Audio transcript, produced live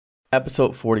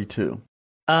Episode 42.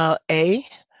 A,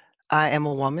 I am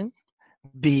a woman.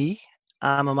 B,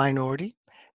 I'm a minority.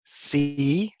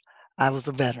 C, I was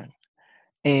a veteran.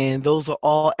 And those are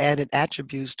all added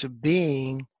attributes to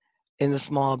being in the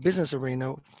small business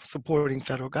arena supporting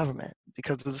federal government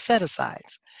because of the set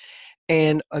asides.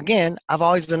 And again, I've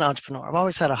always been an entrepreneur. I've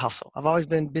always had a hustle. I've always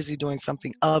been busy doing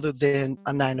something other than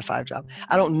a 9 to 5 job.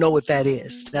 I don't know what that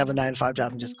is to have a 9 to 5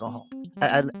 job and just go home.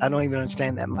 I don't even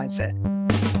understand that mindset.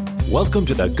 Welcome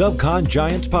to the GovCon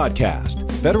Giants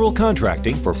podcast, federal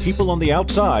contracting for people on the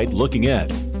outside looking in.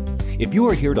 If you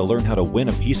are here to learn how to win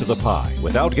a piece of the pie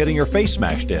without getting your face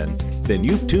smashed in, then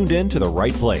you've tuned in to the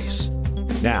right place.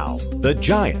 Now, the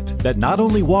giant that not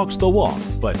only walks the walk,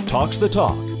 but talks the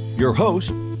talk, your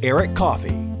host, Eric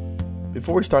Coffey.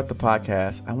 Before we start the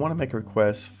podcast, I want to make a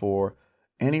request for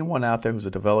anyone out there who's a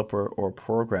developer or a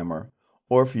programmer,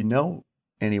 or if you know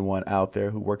anyone out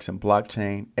there who works in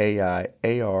blockchain, AI,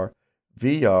 AR,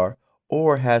 VR,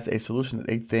 or has a solution that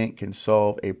they think can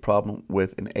solve a problem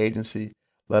with an agency,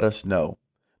 let us know.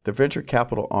 The venture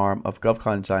capital arm of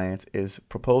GovCon Giants is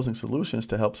proposing solutions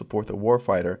to help support the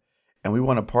warfighter, and we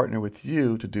want to partner with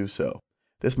you to do so.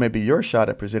 This may be your shot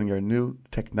at presenting your new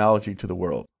technology to the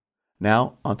world.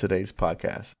 Now, on today's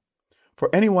podcast. For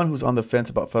anyone who's on the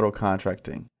fence about federal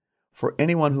contracting, for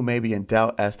anyone who may be in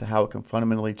doubt as to how it can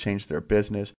fundamentally change their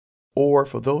business, or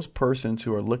for those persons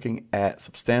who are looking at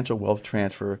substantial wealth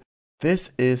transfer,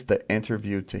 this is the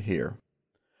interview to hear.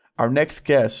 Our next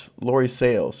guest, Laurie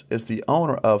Sayles, is the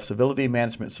owner of Civility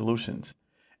Management Solutions,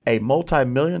 a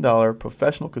multi-million-dollar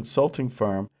professional consulting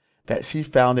firm that she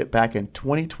founded back in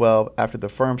 2012 after the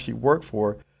firm she worked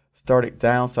for started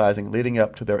downsizing leading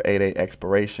up to their 8A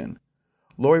expiration.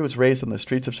 Laurie was raised on the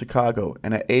streets of Chicago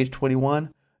and at age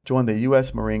 21 joined the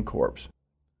U.S. Marine Corps.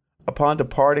 Upon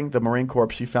departing the Marine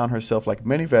Corps, she found herself, like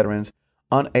many veterans,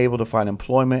 unable to find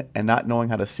employment and not knowing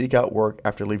how to seek out work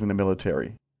after leaving the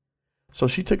military. So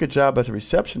she took a job as a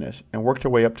receptionist and worked her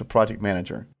way up to project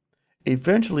manager,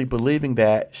 eventually believing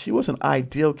that she was an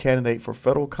ideal candidate for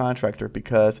federal contractor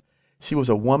because she was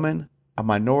a woman, a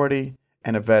minority,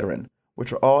 and a veteran,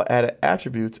 which are all added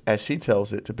attributes, as she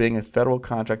tells it, to being a federal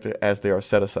contractor as they are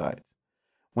set aside.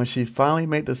 When she finally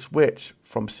made the switch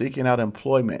from seeking out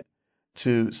employment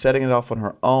to setting it off on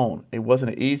her own, it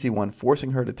wasn't an easy one,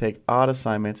 forcing her to take odd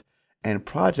assignments and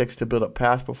projects to build up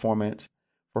past performance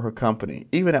for her company,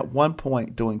 even at one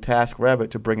point doing TaskRabbit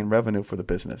to bring in revenue for the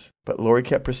business. But Laurie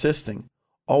kept persisting,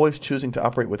 always choosing to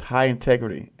operate with high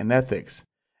integrity and ethics.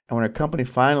 And when her company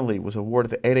finally was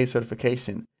awarded the 8A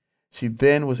certification, she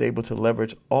then was able to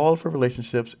leverage all of her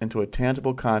relationships into a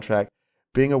tangible contract,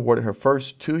 being awarded her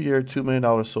first 2-year, $2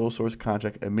 million sole source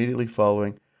contract immediately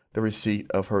following the receipt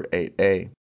of her 8A.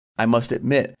 I must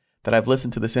admit that I've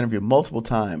listened to this interview multiple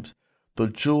times. The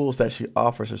jewels that she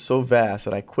offers are so vast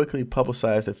that I quickly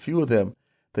publicized a few of them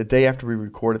the day after we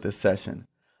recorded this session.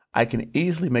 I can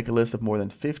easily make a list of more than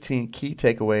 15 key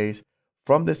takeaways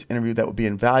from this interview that would be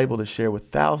invaluable to share with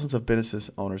thousands of business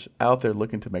owners out there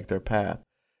looking to make their path.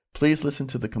 Please listen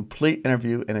to the complete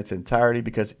interview in its entirety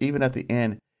because even at the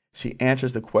end, she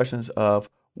answers the questions of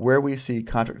where we see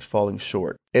contracts falling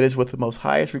short. It is with the most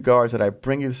highest regards that I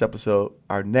bring you this episode,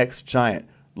 our next giant,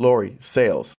 Laurie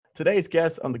Sayles. Today's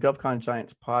guest on the GovCon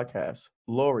Giants podcast,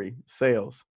 Laurie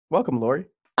Sayles. Welcome, Laurie.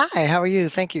 Hi, how are you?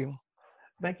 Thank you.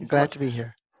 Thank you so Glad much. to be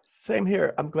here. Same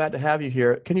here. I'm glad to have you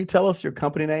here. Can you tell us your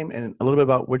company name and a little bit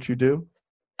about what you do?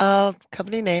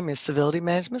 Company name is Civility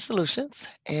Management Solutions,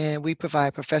 and we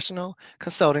provide professional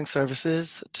consulting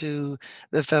services to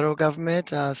the federal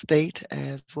government, state,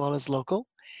 as well as local.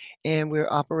 And we're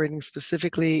operating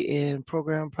specifically in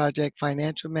program, project,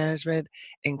 financial management,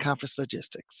 and conference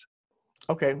logistics.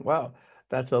 Okay, wow.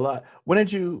 That's a lot. When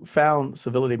did you found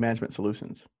Civility Management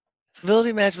Solutions?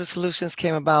 Civility Management Solutions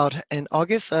came about in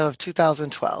August of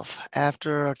 2012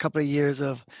 after a couple of years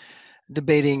of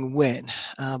debating when,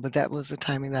 but that was the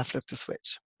timing that I flipped the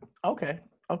switch. Okay,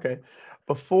 okay.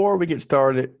 Before we get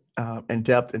started in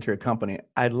depth into your company,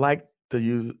 I'd like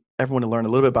everyone to learn a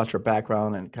little bit about your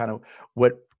background and kind of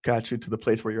what got you to the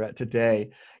place where you're at today.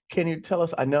 Can you tell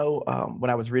us, I know when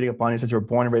I was reading up on you, it says you were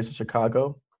born and raised in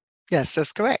Chicago. Yes,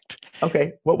 that's correct.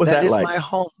 Okay, what was That that is like? my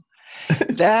home.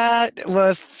 That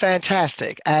was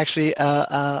fantastic. Actually,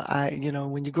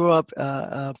 when you grow up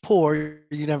poor,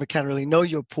 you never can really know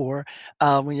you're poor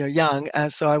when you're young.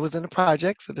 So I was in the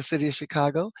projects of the city of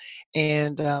Chicago,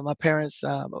 and my parents,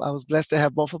 I was blessed to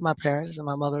have both of my parents, and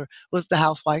my mother was the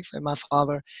housewife, and my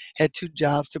father had 2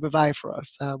 jobs to provide for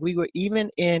us. We were even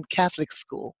in Catholic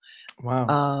school Wow.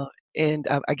 uh, And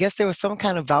I guess there was some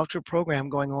kind of voucher program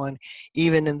going on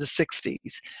even in the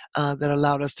 60s that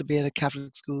allowed us to be at a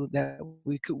Catholic school that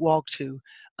we could walk to,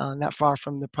 not far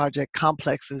from the project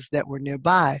complexes that were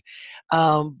nearby.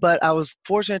 But I was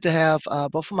fortunate to have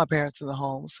both of my parents in the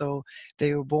home. So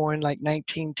they were born like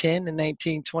 1910 and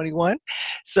 1921.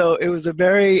 So it was a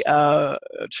very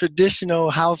traditional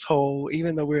household,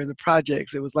 even though we were in the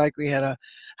projects. It was like we had a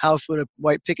house with a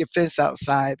white picket fence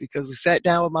outside because we sat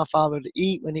down with my father to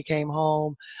eat when he came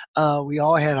home. We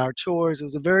all had our chores. It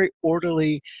was a very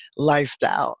orderly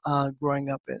lifestyle growing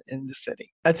up in the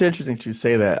city. That's interesting that you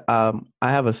say that.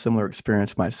 I have a similar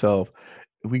experience myself.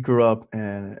 We grew up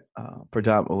in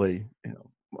predominantly,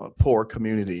 a poor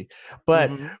community, but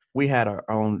Hmm. we had our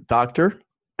own doctor.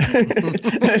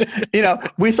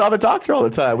 We saw the doctor all the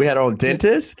time. We had our own Yeah.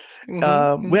 dentist.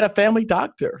 Hmm. We had a family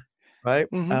doctor, right?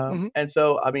 Hmm. Hmm. And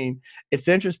so, I mean, it's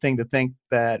interesting to think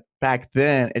that back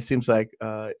then, it seems like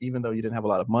even though you didn't have a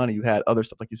lot of money, you had other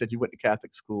stuff. Like you said, you went to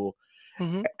Catholic school.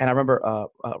 Hmm. And I remember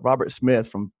Robert Smith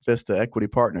from Vista Equity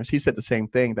Partners. He said the same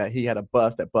thing, that he had a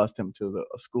bus that bused him to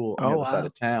a school on the Oh, other side wow.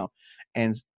 of town.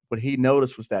 And what he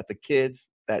noticed was that the kids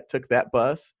that took that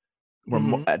bus were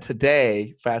Hmm.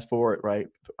 today, fast forward, right,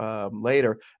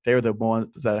 later, they're the ones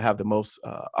that have the most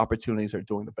opportunities, are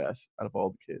doing the best out of all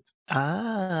the kids.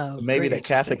 Ah, So maybe very that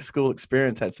Catholic interesting. school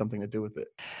experience had something to do with it.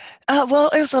 Well,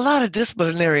 there's a lot of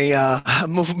disciplinary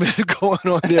movement going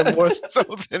on there, more so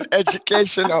than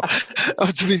educational,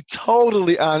 to be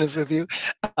totally honest with you.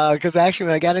 Because actually,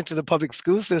 when I got into the public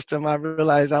school system, I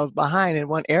realized I was behind in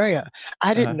one area.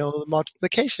 I didn't Uh-huh. know the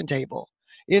multiplication table.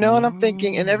 And I'm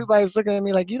thinking, and Mm. everybody was looking at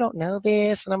me like, you don't know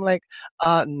this? And I'm like,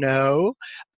 no.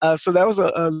 So that was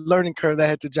a learning curve that I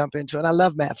had to jump into. And I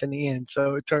love math in the end,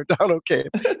 so it turned out okay.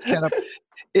 Kind of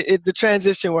the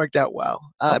transition worked out well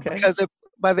Okay. because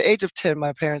by the age of 10,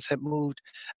 my parents had moved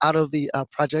out of the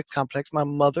project complex. My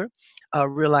mother,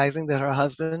 realizing that her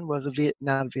husband was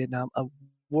not a Vietnam, a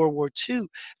World War II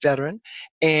veteran,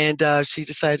 and she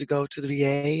decided to go to the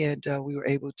VA, and we were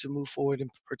able to move forward in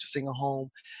purchasing a home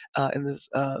in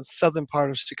the southern part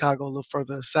of Chicago, a little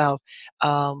further south.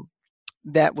 Um,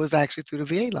 that was actually through the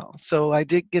VA loan. So I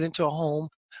did get into a home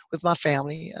with my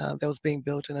family that was being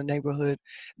built in a neighborhood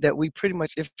that we pretty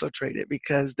much infiltrated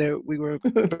because we were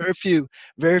very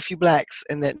few blacks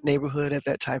in that neighborhood at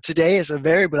that time. Today it's a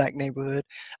very black neighborhood,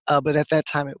 but at that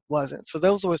time it wasn't. So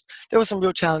there were some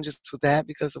real challenges with that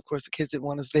because of course the kids didn't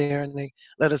want us there and they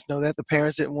let us know that. The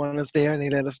parents didn't want us there and they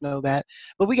let us know that.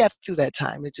 But we got through that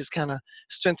time. It just kind of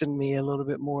strengthened me a little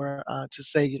bit more to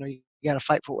say, you got to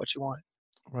fight for what you want.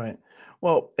 Right.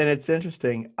 Well, and it's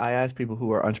interesting. I ask people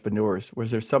who are entrepreneurs,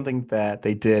 was there something that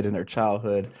they did in their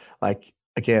childhood? Like,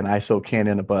 again, I sold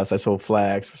candy on the bus, I sold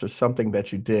flags. Was there something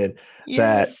that you did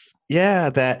that, Yes. yeah,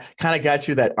 that kind of got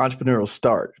you that entrepreneurial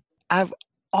start? I've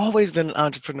always been an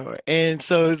entrepreneur, and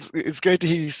so it's great to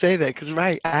hear you say that because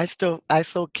right, I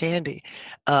sold candy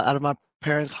out of my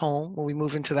parents' home when we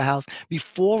moved into the house.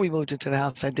 Before we moved into the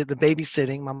house, I did the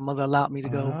babysitting. My mother allowed me to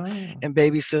go Ah, and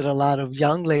babysit a lot of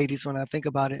young ladies. When I think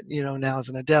about it, now as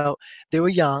an adult, they were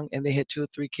young and they had 2 or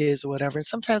 3 kids or whatever. And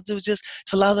sometimes it was just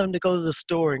to allow them to go to the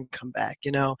store and come back.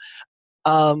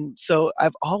 So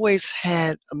I've always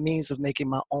had a means of making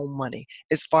my own money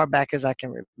as far back as I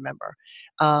can remember.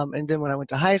 And then when I went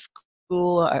to high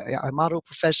school, I modeled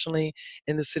professionally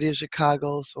in the city of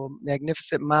Chicago. So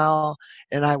Magnificent Mile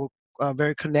and I were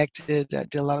very connected. I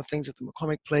did a lot of things at the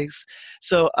McCormick Place.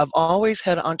 So I've always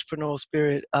had an entrepreneurial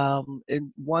spirit.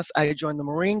 And once I joined the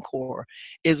Marine Corps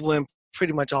is when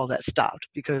pretty much all that stopped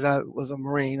because I was a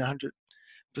Marine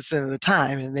 100% of the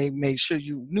time, and they made sure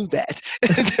you knew that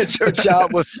that your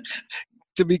job was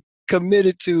to be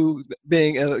committed to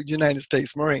being a United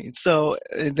States Marine. So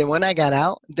and then when I got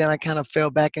out, then I kind of fell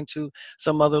back into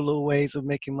some other little ways of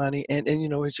making money. And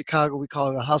in Chicago we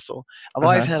call it a hustle. I've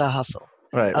always uh-huh. had a hustle,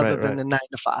 Right, other right, than right, the 9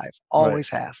 to 5. right. Always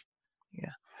have.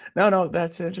 Yeah. No, no,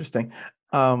 that's interesting.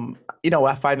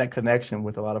 I find that connection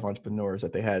with a lot of entrepreneurs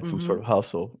that they had some Hmm. sort of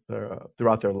hustle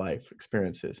throughout their life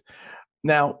experiences.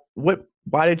 Now,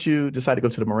 why did you decide to go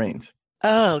to the Marines?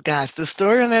 Oh gosh, the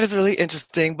story on that is really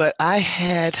interesting. But I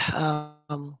had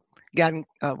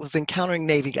was encountering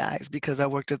Navy guys because I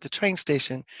worked at the train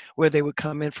station where they would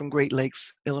come in from Great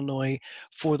Lakes, Illinois,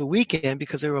 for the weekend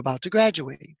because they were about to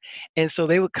graduate. And so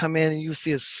they would come in, and you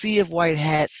see a sea of white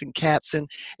hats and caps, and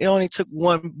it only took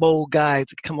one bold guy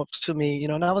to come up to me,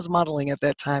 and I was modeling at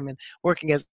that time and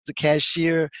working as a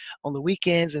cashier on the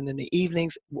weekends and in the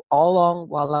evenings, all along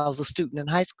while I was a student in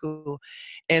high school.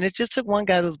 And it just took one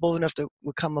guy that was bold enough to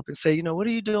would come up and say, what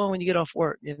are you doing when you get off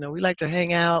work? We like to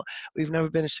hang out. We've never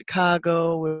been to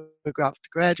Chicago. We're about to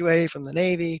graduate from the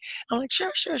Navy. I'm like,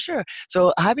 sure, sure, sure.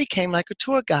 So I became like a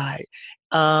tour guide.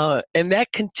 And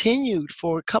that continued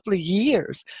for a couple of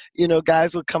years.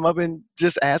 Guys would come up and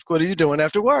just ask, what are you doing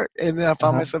after work? And then I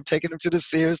found myself taking them to the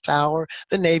Sears Tower,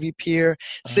 the Navy Pier,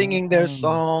 singing their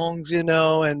songs,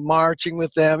 and marching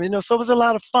with them. So it was a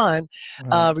lot of fun,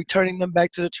 returning them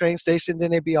back to the train station,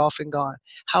 then they'd be off and gone.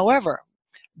 However,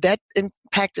 that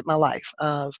impacted my life,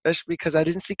 especially because I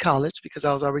didn't see college because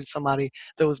I was already somebody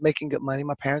that was making good money.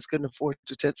 My parents couldn't afford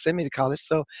to send me to college.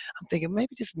 So I'm thinking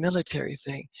maybe this military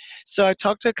thing. So I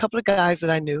talked to a couple of guys that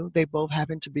I knew. They both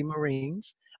happened to be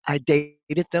Marines. I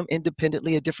dated them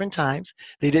independently at different times.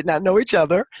 They did not know each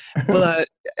other, but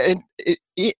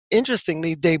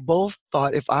interestingly, they both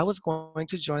thought if I was going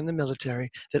to join the military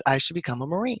that I should become a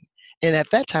Marine. And at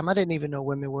that time, I didn't even know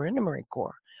women were in the Marine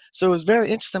Corps. So it was very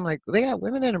interesting. I'm like, they got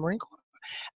women in the Marine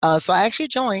Corps. So I actually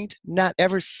joined, not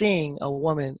ever seeing a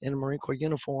woman in a Marine Corps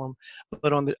uniform,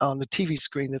 but on the TV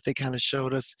screen that they kind of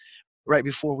showed us right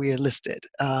before we enlisted.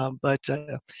 But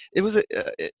it was an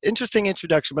interesting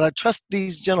introduction. But I trust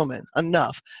these gentlemen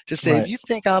enough to say, if you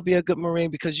think I'll be a good Marine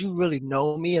because you really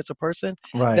know me as a person,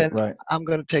 then I'm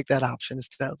going to take that option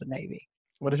instead of the Navy.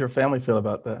 What does your family feel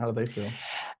about that? How do they feel?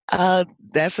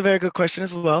 That's a very good question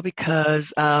as well,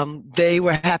 because they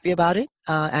were happy about it.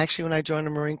 Actually, when I joined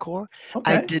the Marine Corps,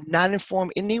 I did not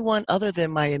inform anyone other than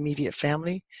my immediate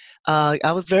family.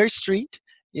 I was very street.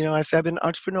 I said I've been an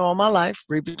entrepreneur all my life,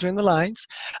 read between the lines,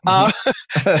 from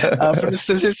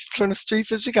the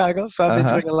streets of Chicago. So I've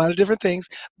been doing a lot of different things.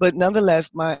 But nonetheless,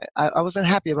 I wasn't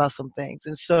happy about some things.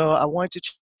 And so I wanted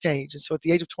to change. And so at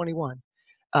the age of 21,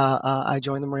 I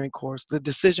joined the Marine Corps. The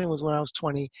decision was when I was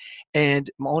 20, and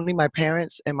only my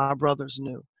parents and my brothers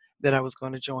knew that I was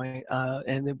going to join.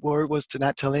 And the word was to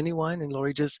not tell anyone, and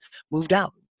Laurie just moved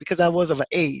out because I was of an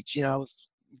age. I was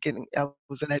in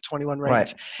that 21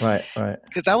 range. Right.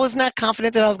 Because I was not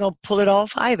confident that I was going to pull it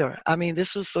off either. I mean,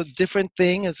 this was a different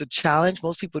thing. It's a challenge.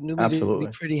 Most people knew me to be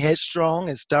pretty headstrong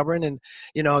and stubborn and,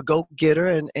 a go-getter.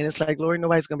 And it's like, Laurie,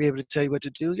 nobody's going to be able to tell you what to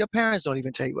do. Your parents don't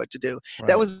even tell you what to do.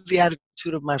 That was the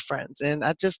attitude of my friends. And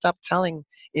I just stopped telling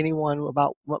anyone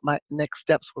about what my next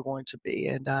steps were going to be.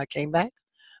 And I came back,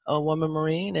 a woman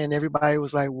Marine, and everybody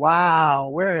was like, wow,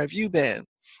 where have you been?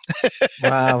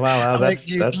 Wow. That's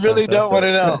really don't want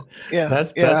to know.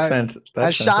 That's fantastic.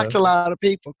 I shocked a lot of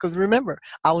people because remember,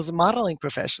 I was modeling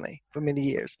professionally for many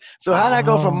years. So how did I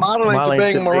go from modeling to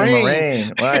being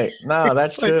Marine? Right. No,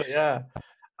 that's true. Yeah.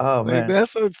 Oh man,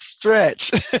 that's a stretch.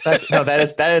 that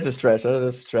is a stretch. That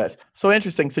is a stretch. So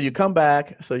interesting. So you come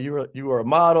back. So you were a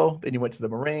model. Then you went to the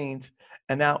Marines,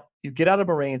 and now you get out of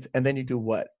Marines, and then you do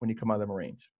what when you come out of the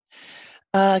Marines?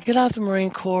 Get out of the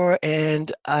Marine Corps,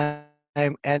 and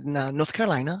I'm at North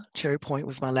Carolina. Cherry Point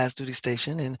was my last duty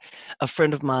station, and a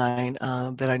friend of mine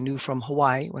that I knew from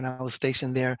Hawaii when I was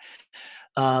stationed there,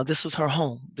 this was her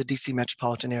home, the DC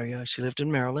metropolitan area. She lived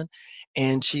in Maryland,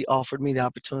 and she offered me the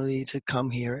opportunity to come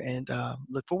here and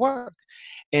look for work.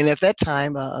 And at that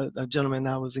time, a gentleman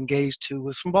I was engaged to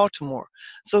was from Baltimore.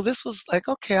 So this was like,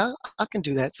 okay, I can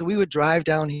do that. So we would drive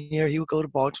down here. He would go to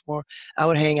Baltimore. I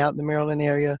would hang out in the Maryland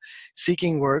area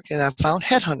seeking work. And I found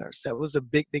headhunters. That was a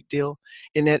big, big deal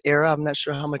in that era. I'm not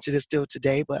sure how much it is still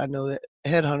today, but I know that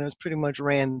headhunters pretty much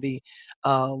ran the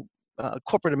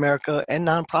corporate America and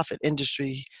nonprofit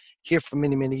industry here for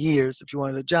many, many years if you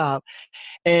wanted a job.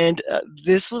 And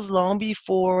this was long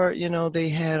before, they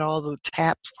had all the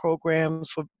TAPS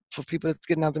programs for people that's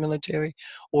getting out of the military,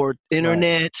 or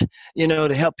internet,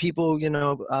 to help people,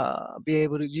 be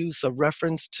able to use a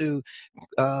reference to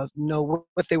know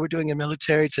what they were doing in the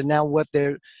military to now what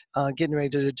they're getting ready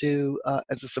to do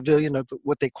as a civilian, or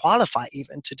what they qualify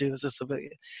even to do as a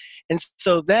civilian. And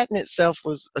so that in itself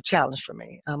was a challenge for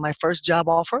me. My first job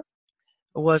offer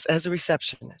was as a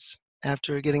receptionist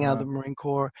after getting out of the Marine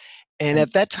Corps. And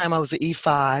at that time, I was an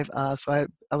E5, so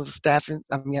I was a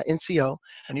NCO.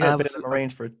 And you had been in the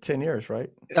Marines for 10 years, right?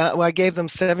 Well, I gave them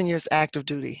 7 years active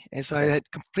duty. And so I had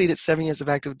completed 7 years of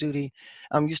active duty.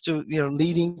 I'm used to,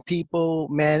 leading people,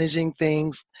 managing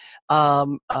things,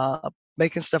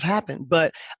 making stuff happen.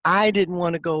 But I didn't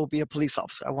want to go be a police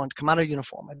officer. I wanted to come out of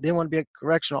uniform. I didn't want to be a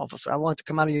correctional officer. I wanted to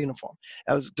come out of uniform.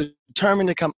 I was determined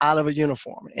to come out of a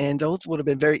uniform. And those would have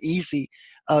been very easy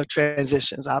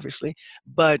transitions, obviously.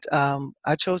 But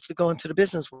I chose to go into the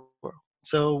business world.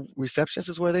 So receptionist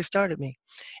is where they started me.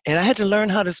 And I had to learn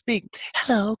how to speak.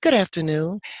 Hello, good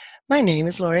afternoon. my name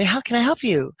is Laurie. How can I help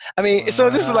you? I mean, so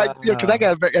this is like, because I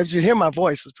Wow. got, as you hear, my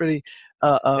voice is pretty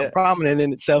Yeah. prominent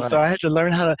in itself. So Right. I had to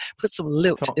learn how to put some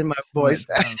lilt in my Tone voice, it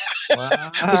down.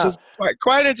 which was Wow.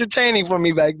 quite entertaining for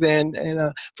me back then.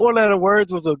 And four-letter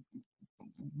words was a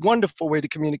wonderful way to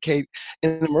communicate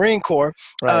in the Marine Corps,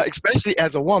 Right. especially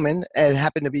as a woman and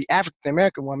happened to be African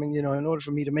American woman. In order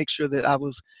for me to make sure that I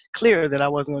was clear that I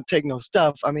wasn't going to take no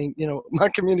stuff. I mean, my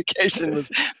communication was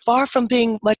far from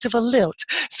being much of a lilt.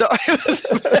 So it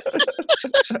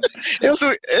was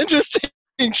an interesting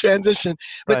transition.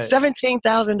 But Right.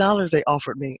 $17,000 they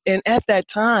offered me, and at that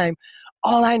time,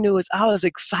 all I knew is I was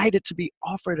excited to be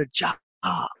offered a job.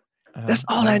 That's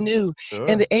all I knew. And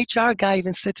Sure. the HR guy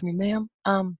even said to me, "Ma'am,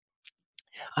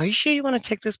 are you sure you want to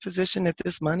take this position at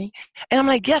this money?" And I'm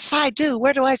like, "Yes, I do.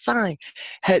 Where do I sign?"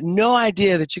 Had no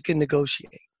idea that you can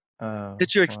negotiate, Oh,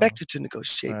 that you're wow. expected to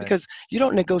negotiate, Right. because you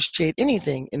don't negotiate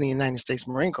anything in the United States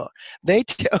Marine Corps. They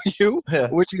tell you Yeah.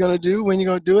 what you're going to do, when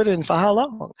you're going to do it, and for how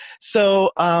long. So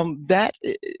that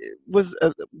was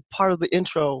a part of the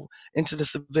intro into the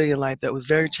civilian life that was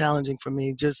very challenging for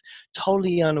me, just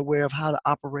totally unaware of how to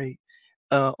operate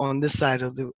on this side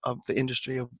of the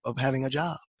industry of having a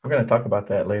job. We're going to talk about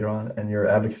that later on and your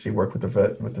advocacy work with the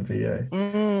VA.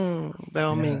 By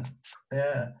all Yeah. means.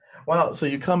 Yeah. Wow. So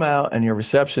you come out and you're a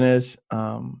receptionist,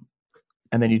 and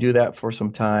then you do that for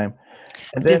some time.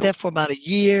 And I did then, that for about a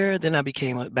year. Then I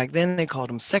became, back then they called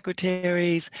them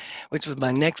secretaries, which was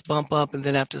my next bump up. And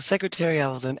then after secretary, I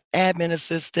was an admin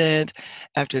assistant.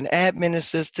 After an admin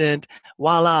assistant,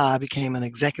 voila, I became an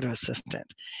executive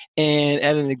assistant. And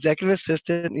at an executive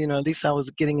assistant, at least I was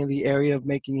getting in the area of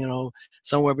making,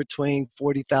 somewhere between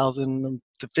 $40,000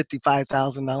 to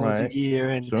 $55,000 a right.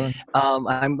 year. And Sure.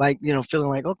 I'm like, feeling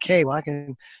like, okay, well, I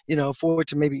can, afford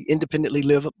to maybe independently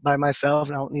live by myself,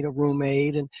 and I don't need a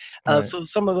roommate. And Right. so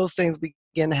some of those things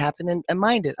began to happen. And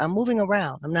mind it, I'm moving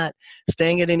around. I'm not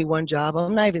staying at any one job.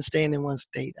 I'm not even staying in one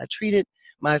state. I treated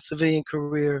my civilian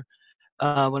career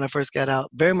when I first got out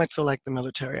very much so like the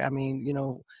military. I mean,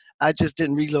 I just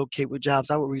didn't relocate with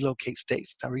jobs. I would relocate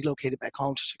states. I relocated back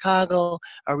home to Chicago.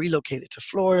 I relocated to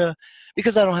Florida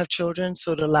because I don't have children.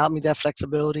 So it allowed me that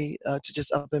flexibility to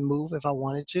just up and move if I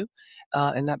wanted to,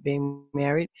 and not being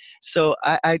married. So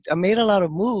I made a lot of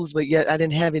moves, but yet I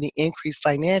didn't have any increase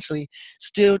financially,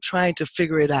 still trying to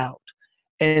figure it out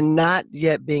and not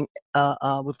yet being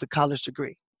with the college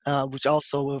degree, which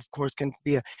also, of course, can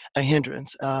be a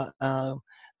hindrance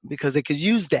because they could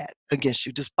use that against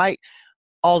you, despite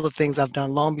all the things I've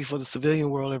done long before the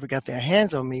civilian world ever got their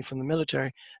hands on me from the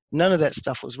military. None of that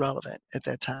stuff was relevant at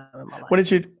that time in my life.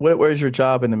 What was your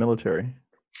job in the military?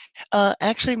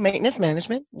 Actually, maintenance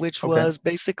management, which Okay. was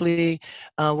basically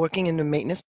working in the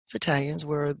maintenance battalions,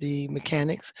 where the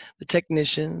mechanics, the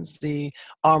technicians, the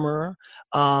armorer,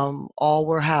 all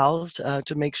were housed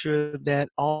to make sure that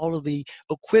all of the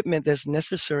equipment that's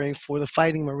necessary for the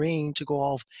fighting Marine to go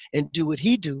off and do what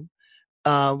he do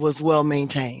was well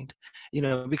maintained.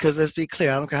 Because let's be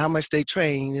clear, I don't care how much they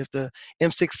train, if the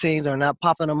M16s are not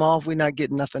popping them off, we're not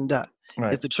getting nothing done.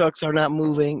 Right. If the trucks are not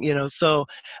moving, so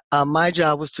my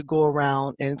job was to go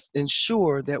around and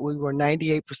ensure that we were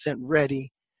 98%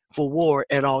 ready for war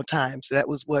at all times. That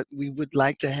was what we would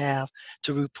like to have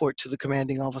to report to the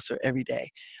commanding officer every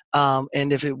day.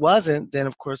 And if it wasn't, then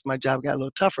of course my job got a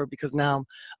little tougher, because now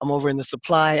I'm over in the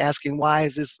supply asking, why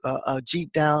is this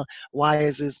Jeep down? Why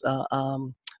is this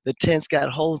the tents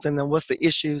got holes in them? What's the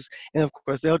issues? And of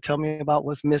course, they'll tell me about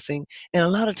what's missing. And a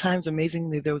lot of times,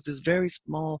 amazingly, there was this very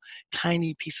small,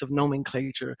 tiny piece of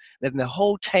nomenclature that the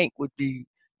whole tank would be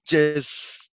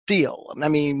just steel. I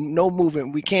mean, no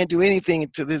movement. We can't do anything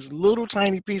until this little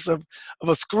tiny piece of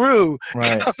a screw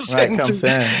Right. comes Right. into. Comes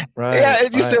in. Yeah, Right.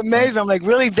 it used to Right. Right. amaze me. I'm like,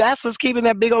 really? That's what's keeping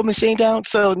that big old machine down?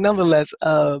 So nonetheless,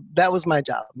 that was my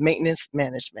job. Maintenance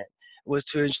management was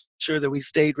to ensure that we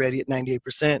stayed ready at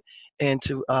 98% and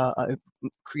to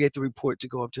create the report to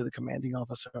go up to the commanding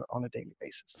officer on a daily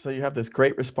basis. So you have this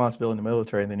great responsibility in the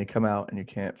military, and then you come out and you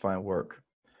can't find work.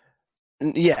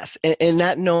 Yes, and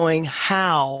not knowing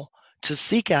how to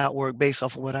seek out work based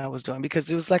off of what I was doing, because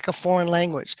it was like a foreign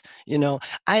language.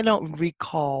 I don't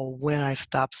recall when I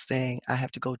stopped saying I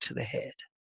have to go to the head.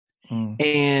 Mm.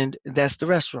 And that's the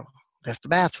restroom, that's the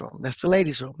bathroom, that's the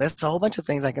ladies' room. That's a whole bunch of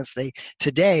things I can say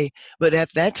today. But at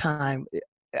that time,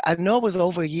 I know it was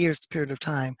over a year's period of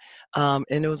time. And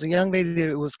there was a young lady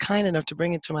that was kind enough to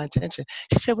bring it to my attention.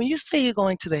 She said, when you say you're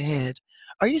going to the head,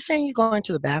 are you saying you're going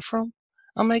to the bathroom?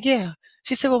 I'm like, yeah.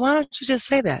 She said, well, why don't you just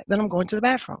say that? Then I'm going to the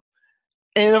bathroom.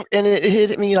 And it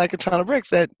hit me like a ton of bricks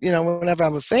that, whenever I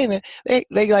was saying it, they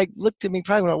like looked at me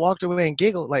probably when I walked away and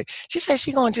giggled like, she said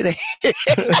she going to the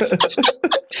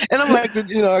and I'm like,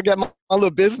 I got my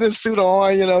little business suit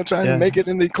on, trying to Yeah. make it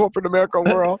in the corporate America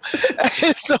world.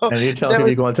 So And you're telling that people was,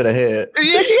 you're going to the head.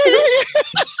 yeah.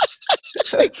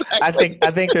 Exactly.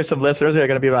 I think there's some listeners who are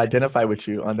going to be able to identify with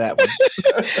you on that one.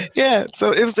 Yeah.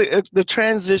 So the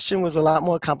transition was a lot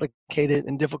more complicated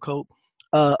and difficult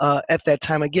at that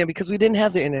time again because we didn't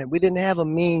have the internet. We didn't have a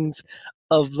means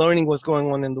of learning what's going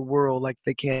on in the world like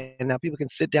they can now. People can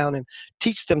sit down and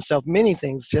teach themselves many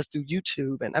things just through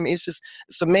YouTube. And I mean, it's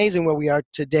amazing where we are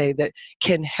today that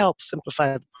can help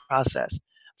simplify the process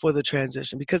for the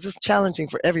transition because it's challenging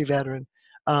for every veteran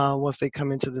once they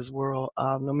come into this world,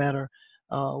 no matter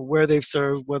where they've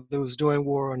served, whether it was during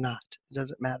war or not. It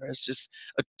doesn't matter. It's just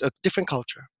a different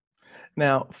culture.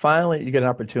 Now, finally, you get an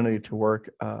opportunity to work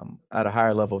at a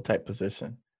higher level type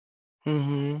position,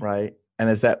 Hmm. right? And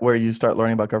is that where you start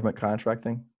learning about government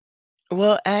contracting?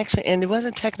 Well, actually, and it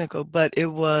wasn't technical, but it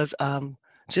was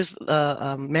just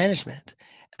management,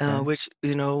 Okay. which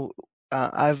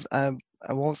I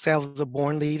won't say I was a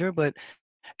born leader, but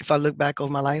if I look back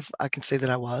over my life, I can say that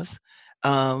I was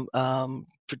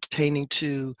pertaining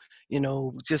to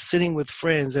just sitting with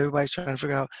friends. Everybody's trying to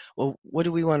figure out, well, what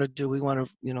do we want to do? We want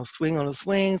to swing on the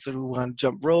swings, or do we want to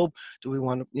jump rope? Do we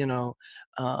want to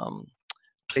um,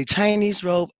 play Chinese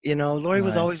rope? Laurie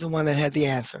was always Nice. the one that had the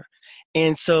answer.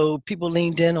 And so people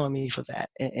leaned in on me for that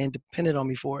and depended on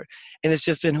me for it. And it's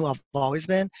just been who I've always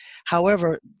been.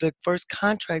 However, the first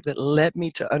contract that led me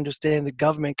to understand the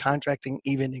government contracting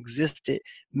even existed,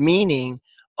 meaning,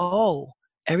 oh,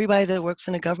 everybody that works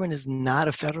in the government is not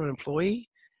a federal employee.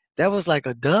 That was like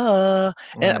a duh.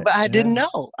 Right. But I didn't Yeah.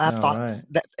 know. I No, thought right.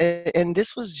 that, and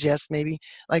this was just maybe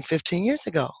like 15 years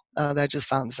ago that I just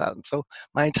found this out. And so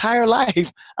my entire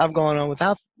life, I've gone on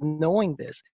without knowing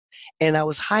this. And I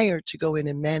was hired to go in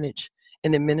and manage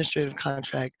an administrative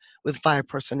contract with 5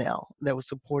 personnel that was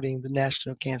supporting the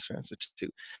National Cancer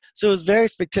Institute. So it was very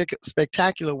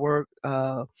spectacular work,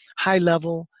 high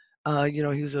level.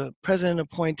 He was a president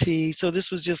appointee. So this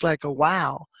was just like a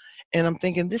wow. And I'm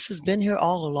thinking, this has been here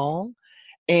all along.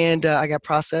 And I got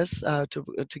processed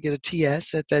to get a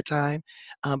TS at that time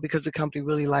because the company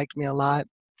really liked me a lot.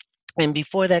 And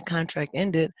before that contract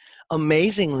ended,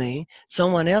 amazingly,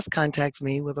 someone else contacts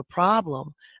me with a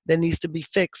problem that needs to be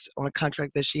fixed on a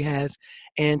contract that she has.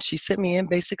 And she sent me in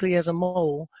basically as a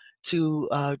mole to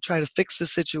try to fix the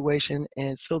situation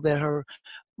and so that her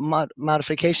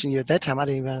modification year, at that time I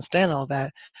didn't even understand all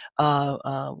that,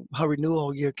 her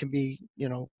renewal year can be,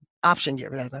 option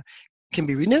year rather, can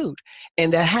be renewed.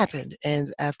 And that happened.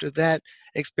 And after that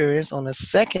experience on a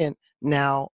second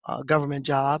now government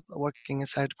job working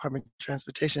inside Department of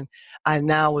Transportation, I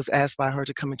now was asked by her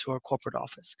to come into her corporate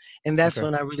office. And that's Okay.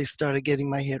 when I really started getting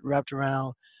my head wrapped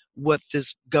around what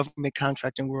this government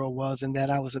contracting world was and that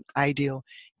I was an ideal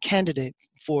candidate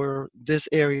for this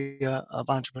area of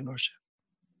entrepreneurship.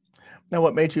 Now,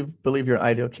 what made you believe you're an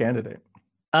ideal candidate?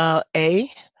 A,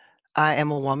 I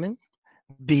am a woman.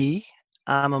 B,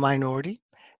 I'm a minority.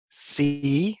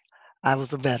 C, I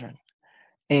was a veteran.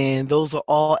 And those are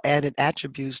all added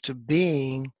attributes to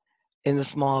being in the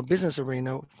small business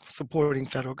arena supporting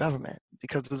federal government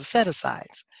because of the set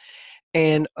asides.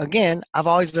 And again, I've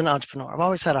always been an entrepreneur. I've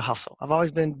always had a hustle. I've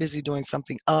always been busy doing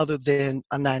something other than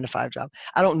a 9 to 5 job.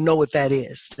 I don't know what that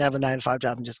is to have a 9 to 5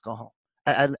 job and just go home.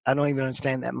 I don't even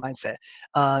understand that mindset.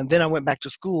 Then I went back to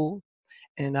school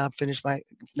and I finished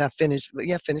not finished, but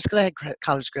yeah, finished because I had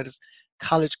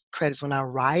college credits when I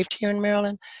arrived here in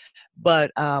Maryland.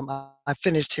 But I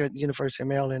finished here at the University of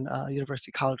Maryland,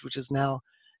 University College, which is now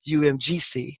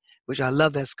UMGC, which I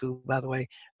love that school, by the way.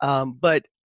 But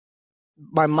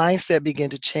my mindset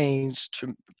began to change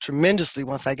tremendously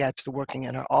once I got to working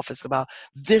in her office about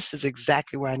this is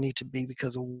exactly where I need to be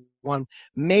because of one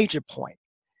major point.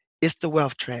 It's the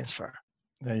wealth transfer.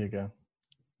 There you go.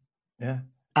 Yeah.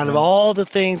 Out of Yeah. all the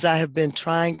things I have been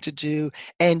trying to do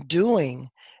and doing,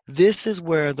 this is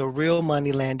where the real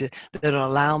money landed that'll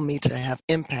allow me to have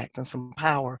impact and some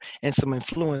power and some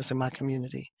influence in my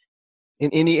community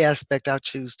in any aspect I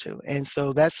choose to. And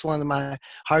so that's one of my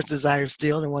heart's desires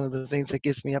still, and one of the things that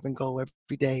gets me up and go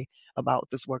every day about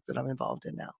this work that I'm involved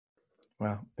in now.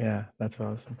 Wow. Yeah, that's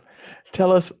awesome.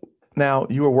 Tell us now,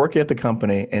 you were working at the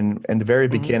company, and in the very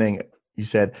Mm-hmm. beginning, you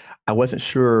said, I wasn't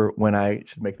sure when I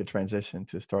should make the transition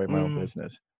to starting my own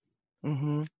business.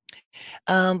 Mm-hmm.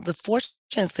 The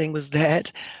fortunate thing was that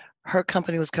her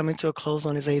company was coming to a close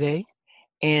on its 8A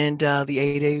and the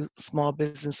 8A Small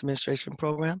Business Administration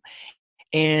Program.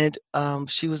 And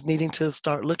she was needing to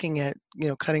start looking at,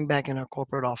 cutting back in her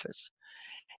corporate office.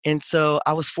 And so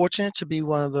I was fortunate to be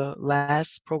one of the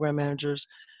last program managers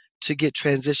to get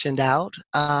transitioned out.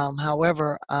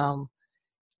 However,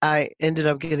 I ended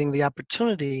up getting the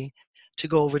opportunity to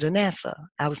go over to NASA.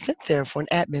 I was sent there for an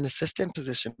admin assistant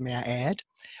position, may I add,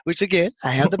 which again,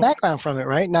 I have the background from it,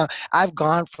 right? Now, I've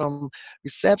gone from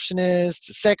receptionist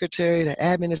to secretary to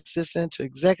admin assistant to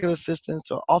executive assistant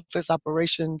to office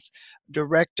operations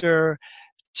director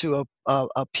to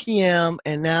a PM,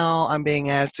 and now I'm being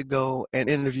asked to go and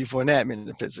interview for an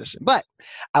admin position. But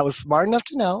I was smart enough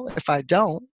to know if I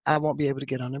don't, I won't be able to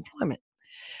get unemployment.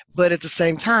 But at the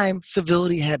same time,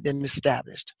 civility had been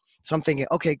established. So I'm thinking,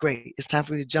 okay, great. It's time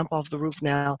for me to jump off the roof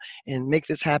now and make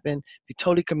this happen. Be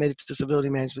totally committed to Civility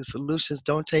Management Solutions.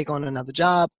 Don't take on another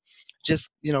job. Just,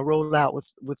 roll out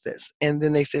with this. And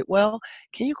then they said, well,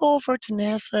 can you go over to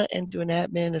NASA and do an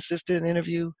admin assistant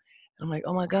interview? I'm like,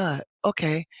 oh my God,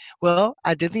 okay. Well,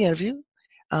 I did the interview.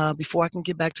 Before I can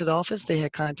get back to the office, they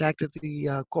had contacted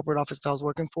the corporate office I was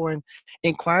working for and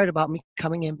inquired about me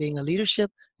coming in being a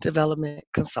leadership development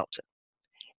consultant.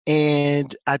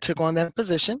 And I took on that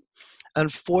position.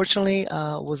 Unfortunately,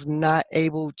 was not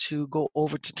able to go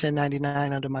over to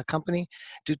 1099 under my company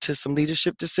due to some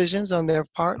leadership decisions on their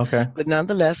part. Okay. But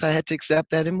nonetheless, I had to accept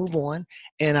that and move on.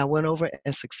 And I went over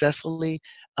and successfully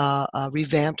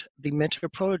revamped the Mentor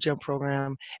Protege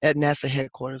program at NASA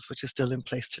headquarters, which is still in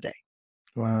place today.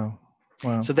 Wow.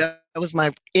 Wow. So that was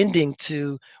my ending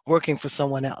to working for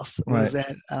someone else. Was Right.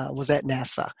 at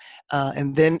NASA,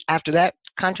 and then after that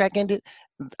contract ended,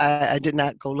 I did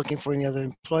not go looking for any other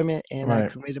employment, and I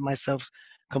Right. committed myself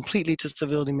completely to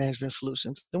Civility Management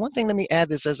Solutions. The one thing, let me add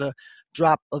this as a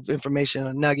drop of information,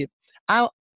 a nugget.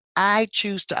 I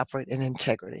choose to operate in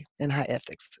integrity and high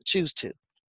ethics. Choose to.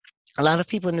 A lot of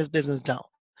people in this business don't.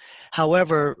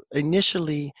 However,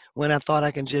 initially, when I thought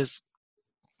I can just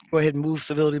go ahead and move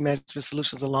Civility Management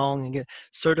Solutions along and get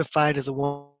certified as a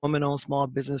woman-owned small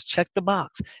business, check the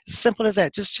box. As simple as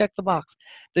that, just check the box.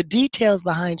 The details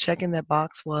behind checking that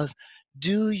box was,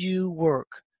 do you work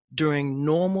during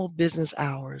normal business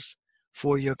hours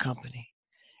for your company?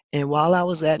 And while I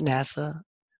was at NASA,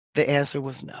 the answer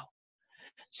was no.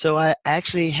 So I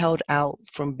actually held out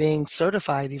from being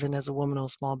certified even as a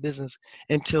woman-owned small business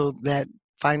until that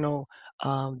final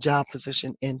job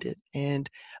position ended. And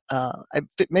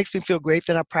it makes me feel great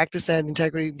that I practiced that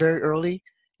integrity very early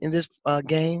in this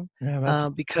game Yeah,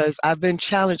 that's because I've been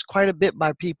challenged quite a bit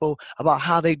by people about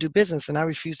how they do business, and I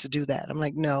refuse to do that. I'm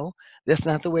like, no, that's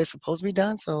not the way it's supposed to be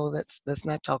done. So let's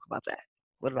not talk about that.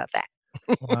 What about that?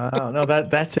 wow. No,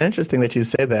 that's interesting that you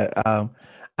say that.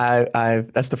 I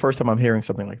that's the first time I'm hearing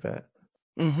something like that.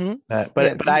 Mm-hmm. Yeah,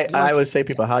 But you I want always say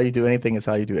people, how you do anything is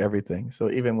how you do everything. So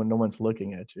even when no one's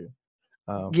looking at you,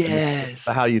 and it's yes.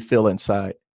 how you feel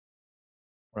inside,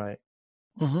 right?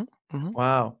 Mm-hmm. Mm-hmm.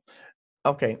 Wow.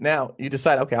 Okay, now you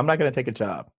decide, okay, I'm not going to take a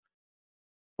job.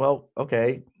 Well,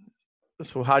 okay.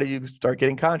 So how do you start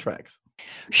getting contracts?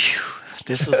 Phew,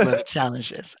 this was where the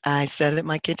challenge is. I sat at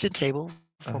my kitchen table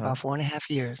for Uh-huh. about 4.5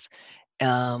 years.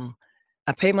 Um,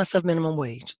 I paid myself minimum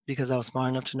wage because I was smart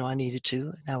enough to know I needed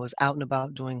to. And I was out and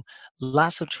about doing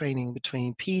lots of training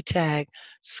between PTAG,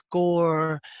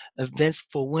 SCORE, events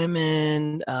for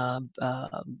women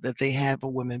that they have a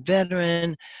women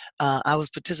veteran. I was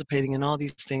participating in all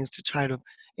these things to try to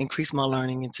increase my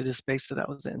learning into the space that I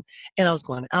was in. And I was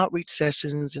going to outreach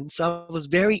sessions. And so I was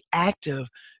very active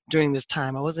during this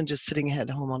time. I wasn't just sitting at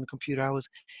home on the computer. I was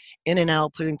in and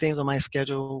out, putting things on my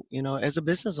schedule, as a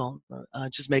business owner,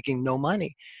 just making no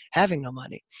money, having no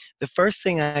money. The first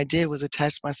thing I did was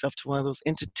attach myself to one of those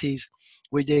entities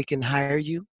where they can hire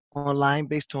you online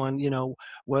based on,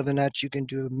 whether or not you can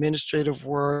do administrative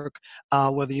work,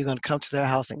 whether you're going to come to their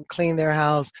house and clean their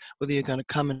house, whether you're going to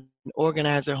come and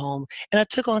organize their home. And I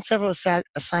took on several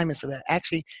assignments of that.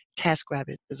 Actually,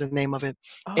 TaskRabbit is the name of it.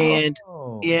 And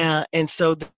Oh, yeah, and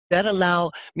so that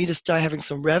allowed me to start having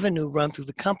some revenue run through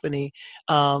the company,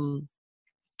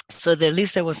 so that at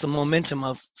least there was some momentum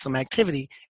of some activity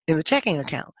in the checking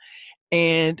account.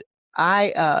 And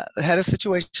I had a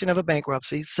situation of a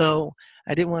bankruptcy, so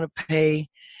I didn't want to pay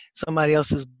somebody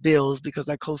else's bills because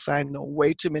I co-signed on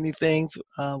way too many things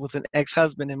with an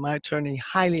ex-husband, and my attorney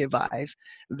highly advised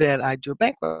that I do a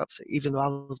bankruptcy, even though I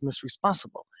was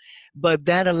misresponsible. But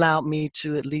that allowed me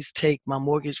to at least take my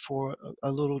mortgage for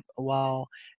a little while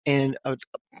and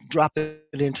drop it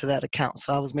into that account.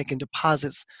 So I was making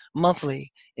deposits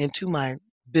monthly into my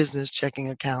business checking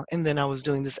account, and then I was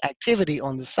doing this activity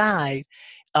on the side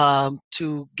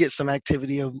to get some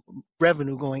activity of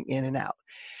revenue going in and out.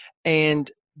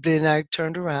 And then I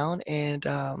turned around and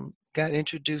got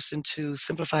introduced into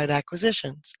simplified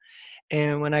acquisitions.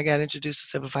 And when I got introduced to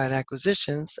simplified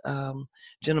acquisitions,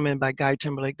 gentleman by Guy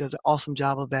Timberlake does an awesome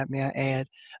job of that, may I add,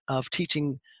 of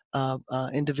teaching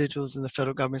individuals in the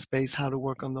federal government space how to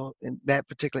work on in that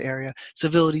particular area.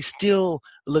 Civility still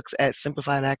looks at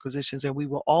simplified acquisitions, and we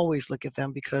will always look at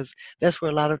them because that's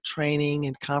where a lot of training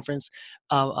and conference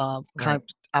Right.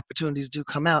 opportunities do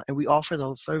come out, and we offer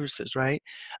those services, right?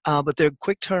 But they're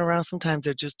quick turnaround. Sometimes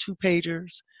they're just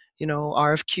 2-pagers,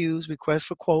 RFQs, requests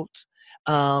for quotes.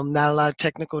 Not a lot of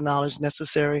technical knowledge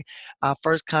necessary. Our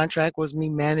first contract was me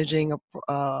managing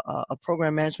a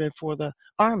program management for the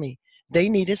Army. They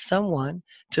needed someone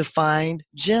to find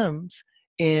gems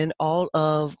in all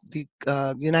of the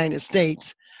United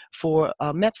States for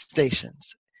MEP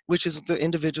stations, which is the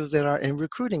individuals that are in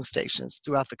recruiting stations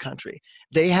throughout the country.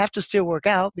 They have to still work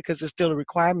out because there's still a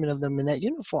requirement of them in that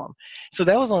uniform. So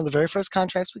that was one of the very first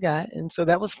contracts we got. And so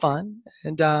that was fun.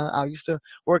 And I used to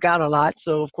work out a lot.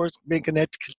 So, of course, being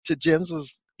connected to gyms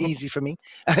was easy for me.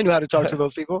 I knew how to talk to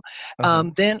those people. Uh-huh.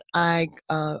 Then I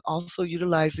also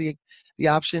utilized the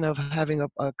option of having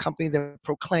a company that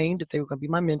proclaimed that they were going to be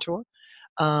my mentor,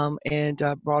 and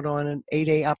brought on an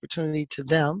 8A opportunity to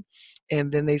them,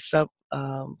 and then they some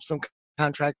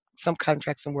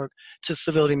contracts and work to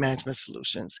Civility Management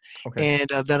Solutions, Okay. and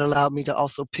that allowed me to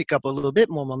also pick up a little bit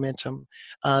more momentum.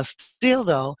 Still,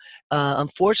 though,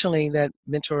 unfortunately, that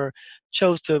mentor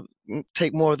chose to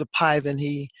take more of the pie than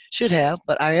he should have,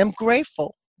 but I am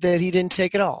grateful that he didn't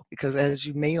take it all because, as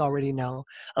you may already know,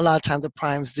 a lot of times the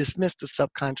primes dismiss the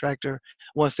subcontractor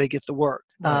once they get the work.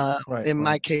 Right. Right. In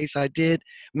my Right. case, I did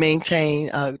maintain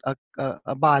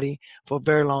a body for a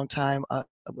very long time,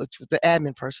 which was the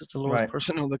admin person, the lowest Right.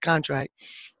 person on the contract.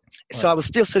 So Right. I was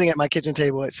still sitting at my kitchen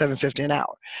table at $7.50 an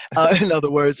hour. In other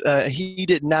words, he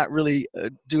did not really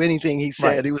do anything he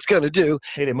Right. said he was going to do.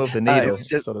 He didn't move the It was needle,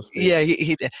 just, so to speak. yeah,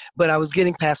 he did. But I was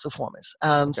getting past performance.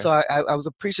 Okay. So I was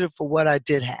appreciative for what I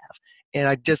did have. And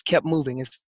I just kept moving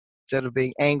instead of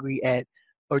being angry at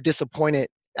or disappointed.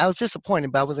 I was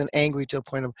disappointed, but I wasn't angry to a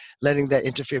point of letting that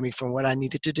interfere me from what I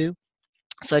needed to do.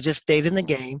 So I just stayed in the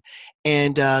game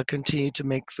and continued to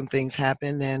make some things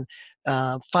happen. And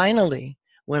finally,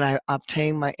 when I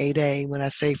obtained my 8A, when I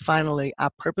say finally, I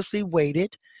purposely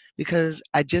waited because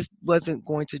I just wasn't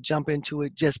going to jump into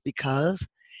it just because.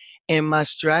 And my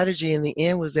strategy in the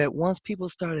end was that once people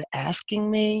started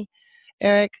asking me,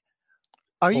 Eric,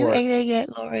 are you For 8A yet,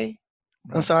 Laurie?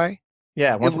 I'm right. sorry.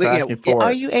 Yeah. Once it's Yeah, asking yeah, for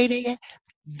are it. you 8A yet?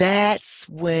 That's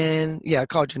when, yeah, I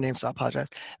called your name, so I apologize.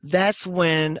 That's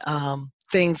when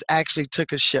things actually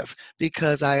took a shift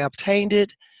because I obtained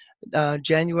it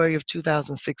January of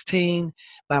 2016.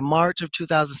 By March of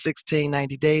 2016,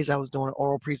 90 days, I was doing an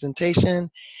oral presentation.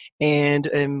 And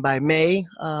by May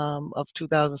of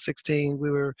 2016, we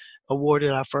were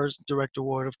awarded our first direct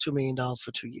award of $2 million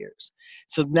for 2 years.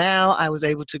 So now I was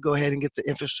able to go ahead and get the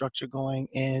infrastructure going.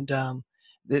 And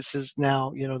this is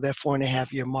now, that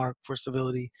 4.5-year mark for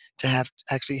Civility to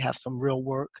actually have some real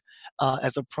work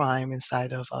as a prime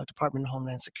inside of Department of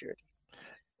Homeland Security.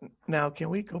 Now, can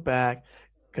we go back?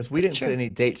 Because we didn't put Sure. any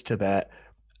dates to that.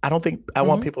 I don't think I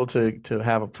want Hmm. people to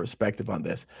have a perspective on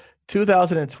this.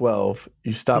 2012,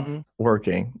 you stopped Hmm.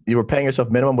 working. You were paying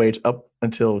yourself minimum wage up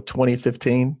until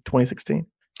 2015, 2016?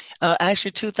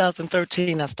 Actually,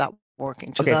 2013, I stopped working.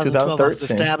 Okay, 2012, I was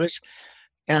 2013. established.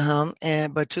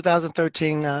 But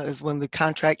 2013 is when the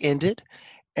contract ended,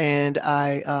 and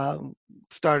I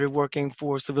started working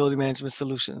for Civility Management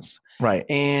Solutions. Right.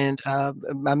 And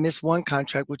I missed one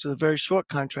contract, which was a very short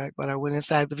contract, but I went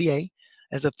inside the VA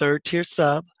as a third-tier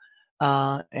sub,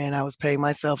 and I was paying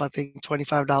myself, I think,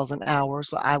 $25 an hour.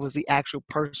 So I was the actual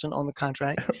person on the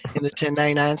contract in the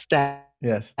 1099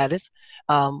 Yes. status,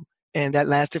 and that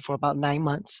lasted for about 9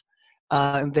 months.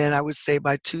 And then I would say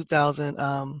by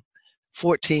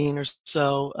 2014 or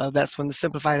so, that's when the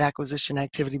simplified acquisition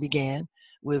activity began,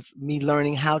 with me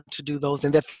learning how to do those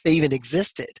and that they even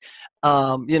existed,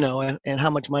 and how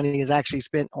much money is actually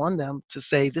spent on them to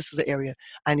say this is the area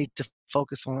I need to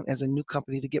focus on as a new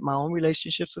company to get my own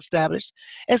relationships established,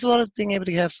 as well as being able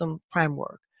to have some prime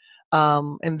work.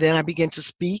 And then I began to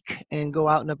speak and go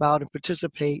out and about and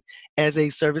participate as a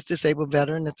service disabled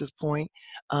veteran at this point,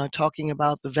 talking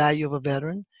about the value of a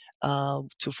veteran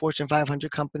to Fortune 500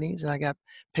 companies. And I got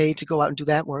paid to go out and do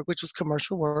that work, which was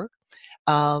commercial work.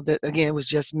 That again was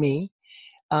just me.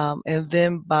 And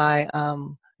then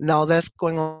now that's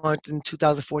going on in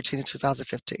 2014 and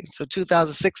 2015. So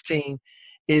 2016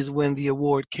 is when the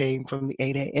award came from the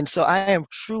 8A. And so I am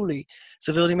truly,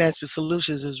 Civility Management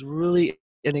Solutions is really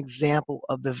an example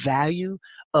of the value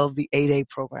of the 8A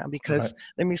program. Right. Because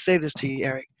let me say this to you,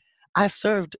 Eric, I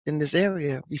served in this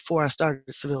area before I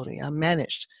started civility. I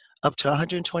managed up to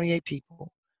 128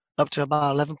 people, up to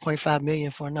about 11.5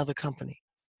 million for another company.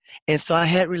 And so I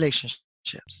had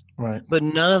relationships, Right. but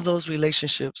none of those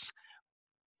relationships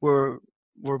were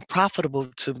were profitable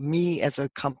to me as a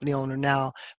company owner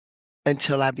now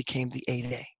until I became the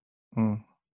 8A. Mm.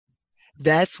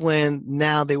 That's when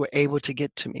now they were able to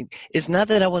get to me. It's not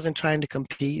that I wasn't trying to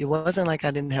compete. It wasn't like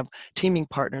I didn't have teaming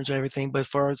partners or everything, but as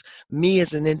far as me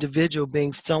as an individual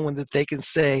being someone that they can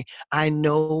say, I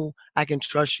know I can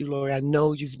trust you, Laurie. I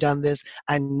know you've done this.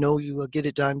 I know you will get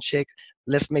it done, chick.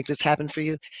 Let's make this happen for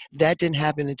you. That didn't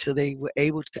happen until they were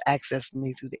able to access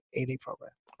me through the 8A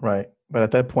program. Right. But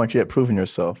at that point, you had proven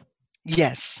yourself.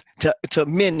 Yes, to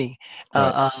many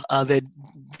Right. that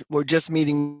were just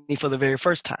meeting me for the very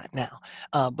first time now.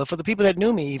 But for the people that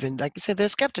knew me, even like you said, they're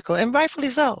skeptical, and rightfully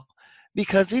so,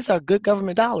 because these are good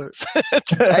government dollars,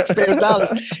 taxpayers' dollars,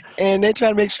 and they try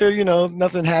to make sure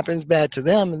nothing happens bad to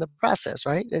them in the process,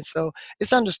 right? And so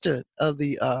it's understood of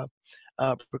the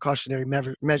precautionary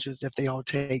measures that they all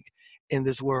take in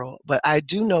this world. But I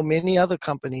do know many other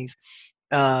companies,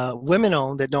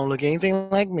 women-owned, that don't look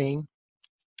anything like me,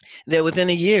 that within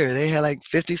a year they had like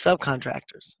 50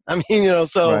 subcontractors. I mean,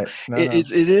 so Right. No, no.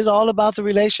 it is all about the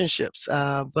relationships.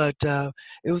 But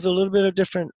it was a little bit of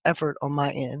different effort on my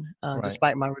end, Right.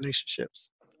 despite my relationships.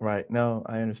 Right. No,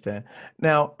 I understand.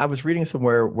 Now, I was reading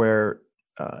somewhere where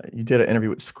you did an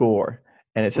interview with SCORE,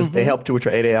 and it says they Hmm. helped you with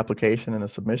your 8A application and a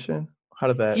submission. How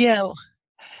did that? Yeah,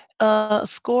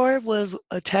 SCORE was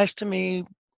attached to me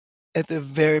at the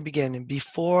very beginning,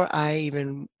 before I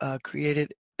even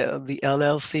created the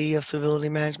LLC of Civility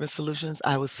Management Solutions.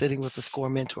 I was sitting with a SCORE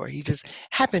mentor. He just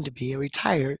happened to be a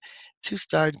retired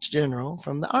two-star general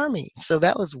from the Army. So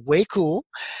that was way cool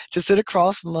to sit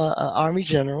across from an Army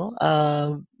general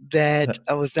that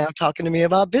was now talking to me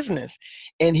about business.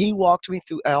 And he walked me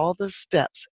through all the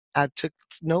steps. I took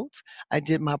notes. I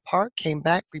did my part, came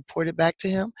back, reported back to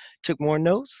him, took more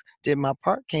notes, did my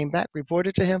part, came back,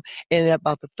 reported to him. And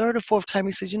about the third or fourth time,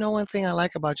 he says, one thing I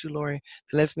like about you, Laurie,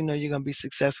 that lets me know you're going to be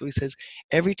successful. He says,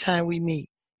 every time we meet,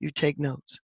 you take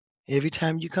notes. Every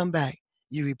time you come back,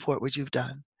 you report what you've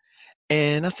done.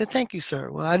 And I said, thank you,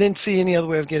 sir. Well, I didn't see any other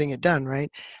way of getting it done,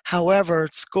 right? However,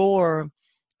 SCORE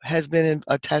has been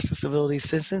attached to Civility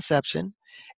since inception.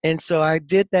 And so I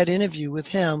did that interview with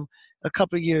him a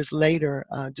couple of years later,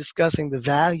 discussing the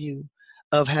value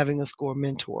of having a SCORE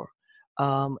mentor.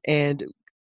 And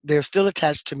they're still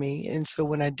attached to me. And so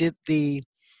when I did the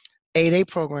 8A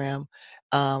program,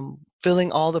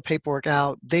 filling all the paperwork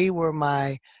out, they were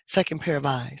my second pair of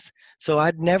eyes. So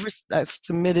I'd never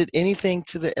submitted anything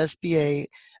to the SBA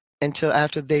until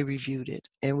after they reviewed it.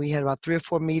 And we had about 3 or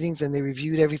 4 meetings and they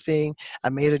reviewed everything. I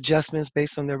made adjustments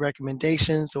based on their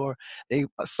recommendations, or they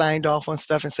signed off on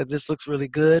stuff and said, this looks really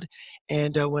good.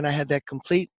 And when I had that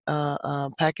complete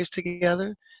package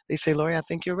together, they say, Laurie, I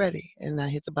think you're ready. And I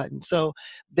hit the button. So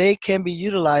they can be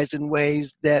utilized in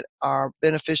ways that are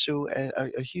beneficial and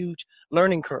a huge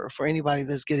learning curve for anybody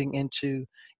that's getting into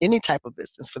any type of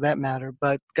business for that matter,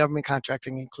 but government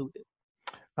contracting included.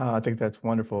 I think that's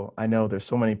wonderful. I know there's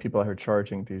so many people out here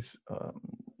charging these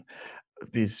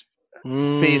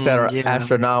fees that are Yeah.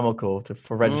 astronomical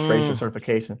for registration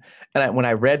certification. And when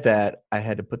I read that, I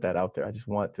had to put that out there. I just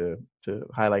want to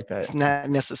highlight that. It's not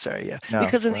necessary, yeah. No,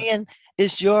 Because in right. the end,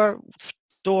 it's your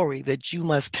story that you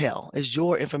must tell. It's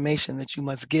your information that you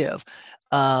must give.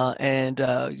 And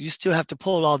you still have to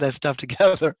pull all that stuff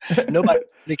together. Nobody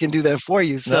can do that for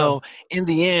you. So No. in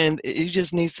the end, you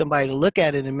just need somebody to look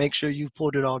at it and make sure you've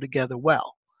pulled it all together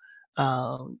well.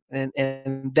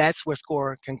 And that's where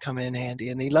SCORE can come in handy.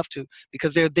 And they love to,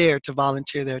 because they're there to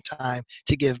volunteer their time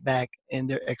to give back in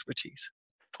their expertise.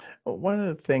 Well, one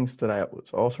of the things that I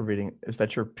was also reading is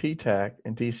that your PTAC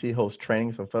in DC hosts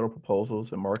trainings on federal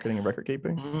proposals and marketing and record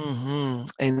keeping.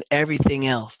 And everything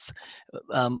else.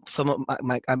 Some of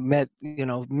I met,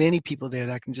 many people there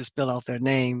that I can just spell out their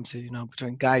names,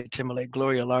 between Guy Timberlake,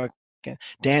 Gloria Larkin,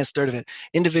 Dan Sturdivant,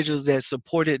 individuals that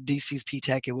supported DC's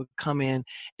PTAC and would come in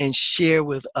and share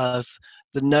with us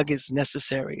the nuggets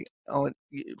necessary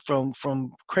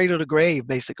from cradle to grave,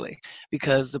 basically,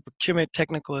 because the Procurement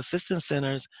Technical Assistance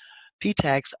Centers,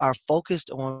 PTACs, are focused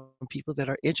on people that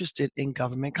are interested in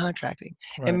government contracting.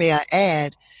 Right. And may I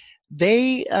add,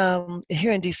 they,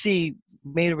 here in DC,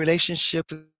 made a relationship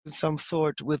of some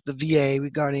sort with the VA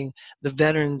regarding the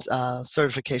veterans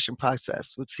certification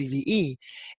process with CVE.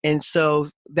 And so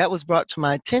that was brought to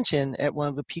my attention at one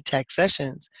of the PTAC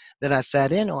sessions that I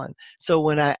sat in on. So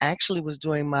when I actually was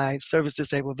doing my service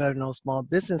disabled veteran owned small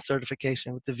business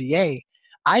certification with the VA,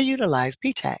 I utilized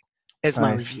PTAC as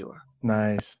my Nice. reviewer.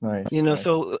 Nice, nice, You know, nice.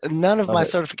 so none of Love my it.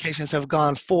 certifications have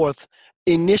gone forth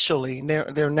initially.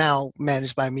 They're now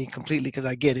managed by me completely because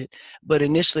I get it. But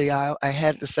initially, I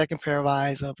had the second pair of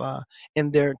eyes of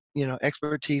in their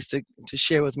expertise to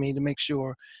share with me to make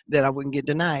sure that I wouldn't get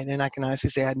denied. And I can honestly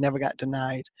say I never got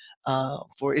denied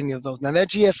for any of those. Now that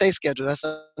GSA schedule, that's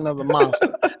another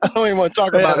monster. I don't even want to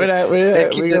talk about it. They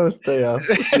keep We the gonna stay off.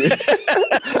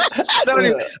 I don't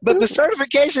even, but the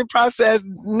certification process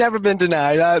never been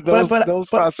denied. but Those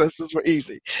processes were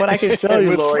easy but I can tell you,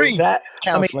 with Laurie, free that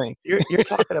I mean, counseling. you're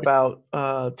talking about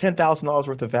 $10,000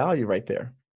 worth of value right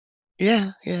there.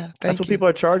 Yeah, That's what thank you people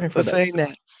are charging for for that saying stuff.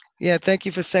 that. Yeah, thank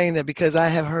you for saying that because I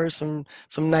have heard some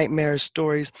nightmare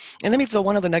stories. And let me throw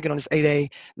one other nugget on this 8A.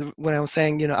 When I was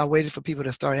saying, I waited for people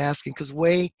to start asking because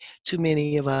way too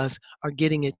many of us are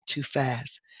getting it too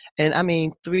fast. And I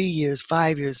mean, 3 years,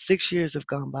 5 years, 6 years have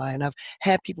gone by, and I've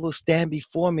had people stand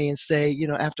before me and say,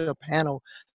 after a panel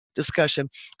discussion,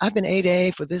 I've been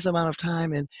 8A for this amount of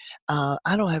time, and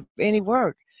I don't have any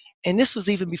work. And this was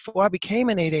even before I became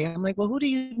an 8A. I'm like, well, who do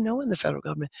you know in the federal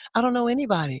government? I don't know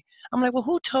anybody. I'm like, well,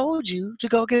 who told you to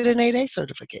go get an 8A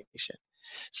certification?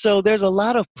 So there's a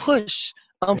lot of push,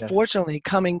 Yes, unfortunately,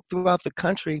 coming throughout the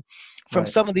country from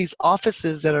right. some of these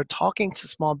offices that are talking to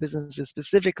small businesses,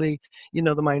 specifically,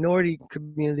 the minority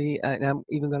community. And I'm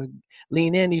even going to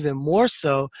lean in even more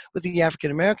so with the African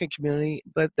American community.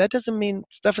 But that doesn't mean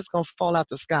stuff is going to fall out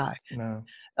the sky. No,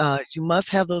 You must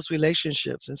have those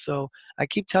relationships. And so I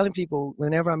keep telling people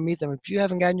whenever I meet them, if you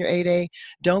haven't gotten your 8A,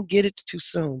 don't get it too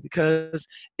soon because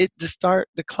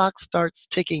the clock starts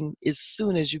ticking as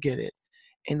soon as you get it.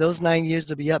 And those 9 years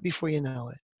will be up before you know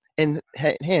it. And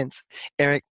hence,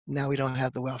 Eric, now we don't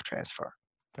have the wealth transfer.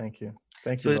 thank you.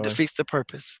 Thank So you, it Laurie. defeats the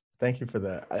purpose. Thank you for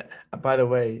that. By the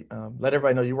way, let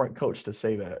everybody know you weren't coached to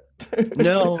say that.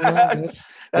 No, That's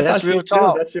how that's she real feels.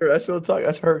 talk. That's real talk.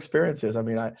 That's her experiences. I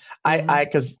mean, Hmm.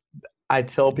 because I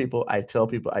tell people, I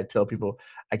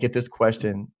get this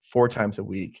question 4 times a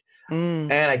week,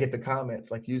 Mm, and I get the comments,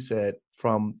 like you said,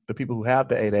 from the people who have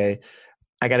the 8A.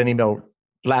 I got an email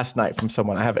last night from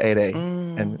someone. I have 8A,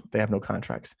 mm. and they have no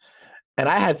contracts. And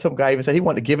I had some guy even said he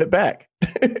wanted to give it back.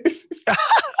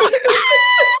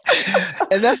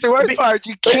 And that's the worst part.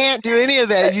 You can't do any of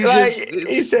that. He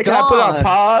It's said, "Can I put it on gone.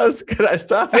 pause? Can I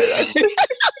stop it?"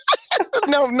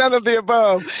 No, none of the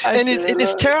above. I And said,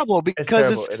 it's terrible "It's because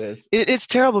terrible. It is." it's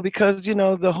terrible because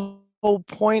the whole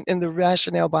point and the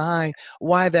rationale behind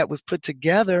why that was put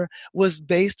together was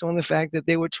based on the fact that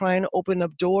they were trying to open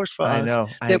up doors for I us know.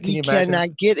 that Can we you imagine? cannot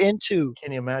get into.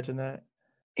 Can you imagine that?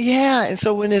 Yeah, and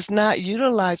so when it's not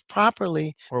utilized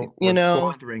properly, We're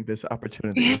squandering this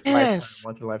opportunity, this yes,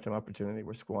 once in a lifetime opportunity.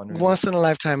 We're squandering it. once in a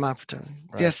lifetime opportunity.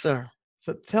 Right. Yes, sir.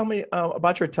 So tell me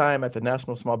about your time at the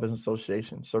National Small Business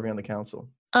Association, serving on the council.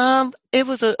 It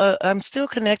was I'm still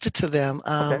connected to them,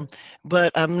 Okay.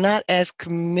 but I'm not as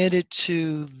committed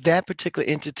to that particular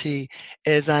entity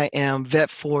as I am Vet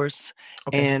Force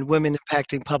Okay. and Women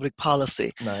Impacting Public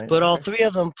Policy. Nice. But all Okay. three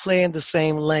of them play in the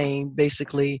same lane.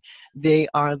 Basically, they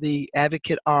are the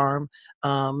advocate arm,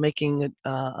 making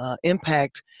an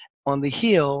impact on the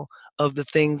heel of the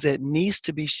things that needs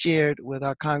to be shared with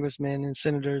our congressmen and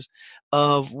senators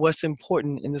of what's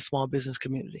important in the small business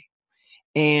community.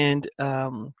 And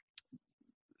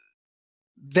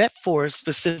Vet Force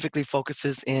specifically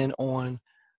focuses in on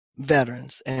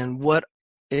veterans and what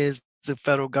is the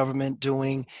federal government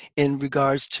doing in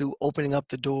regards to opening up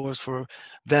the doors for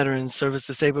veterans, service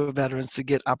disabled veterans to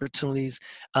get opportunities,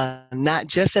 not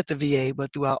just at the VA,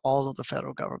 but throughout all of the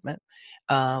federal government.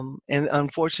 And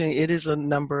unfortunately, it is a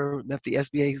number that the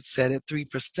SBA set at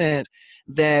 3%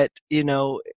 that,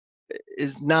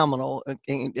 is nominal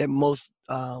in most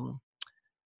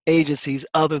agencies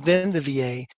other than the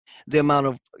VA, the amount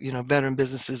of veteran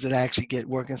businesses that actually get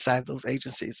work inside those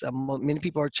agencies. Many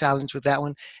people are challenged with that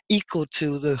one, equal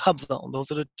to the hub zone.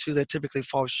 Those are the two that typically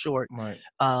fall short Right.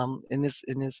 in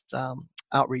this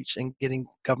outreach and getting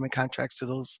government contracts to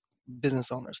those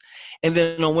business owners. And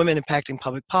then on women impacting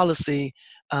public policy,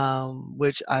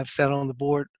 which I've sat on the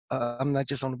board. I'm not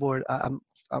just on the board.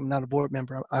 I'm not a board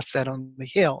member. I've sat on the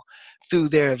Hill through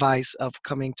their advice of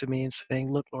coming to me and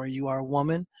saying, "Look, Laura, you are a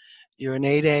woman, you're an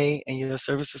 8A, and you're a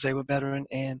service disabled veteran,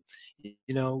 and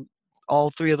all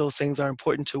three of those things are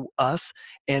important to us,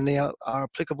 and they are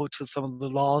applicable to some of the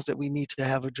laws that we need to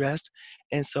have addressed."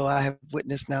 And so I have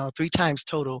witnessed now 3 times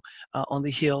total on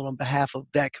the Hill on behalf of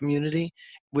that community,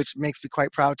 which makes me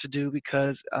quite proud to do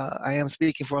because I am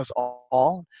speaking for us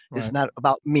all. It's Right. not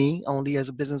about me only as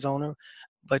a business owner.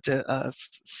 but to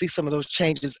see some of those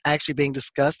changes actually being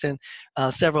discussed and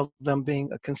several of them being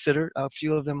considered. A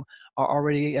few of them are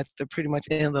already at the pretty much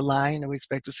end of the line, and we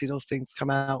expect to see those things come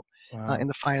out in Wow.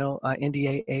 the final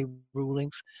NDAA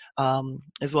rulings,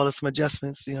 as well as some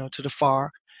adjustments, to the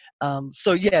FAR.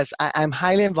 So yes, I'm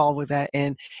highly involved with that,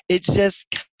 and it just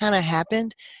kind of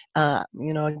happened.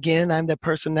 Again, I'm the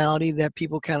personality that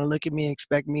people kind of look at me and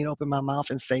expect me to open my mouth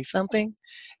and say something,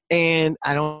 and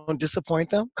I don't disappoint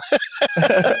them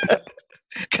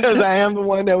because I am the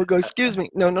one that would go, "Excuse me,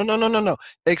 no, no, no, no, no, no,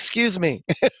 excuse me."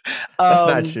 That's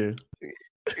not um, you.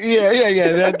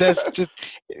 yeah. That's just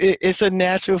it's a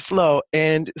natural flow,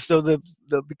 and so the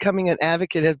becoming an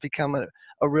advocate has become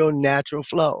a real natural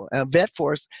flow. Vet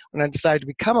Force, when I decided to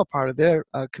become a part of their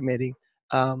committee,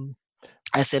 um,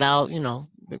 I said, I'll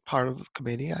be part of the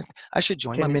committee. I should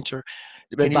join. My Can you mentor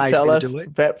can you advised tell me to do us it.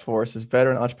 Vet Force is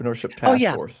Veteran Entrepreneurship Oh Task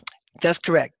yeah, Force? that's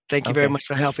correct. Thank you very Okay. much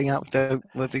for helping out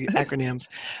with the acronyms.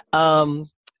 Um,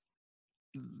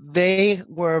 they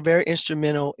were very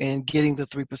instrumental in getting the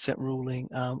 3% ruling.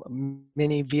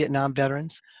 Many Vietnam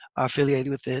veterans are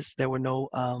affiliated with this. There were no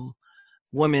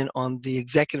women on the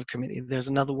executive committee. There's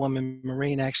another woman,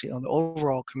 Marine, actually on the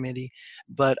overall committee,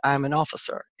 but I'm an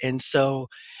officer. And so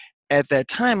at that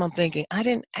time, I'm thinking, I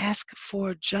didn't ask for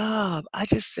a job. I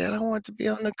just said I want to be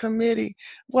on the committee.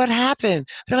 What happened?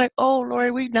 They're like, "Oh,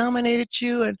 Laurie, we nominated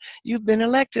you and you've been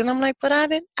elected." And I'm like, "But I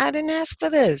didn't ask for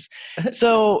this."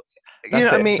 So, That's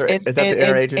I mean, and is that the and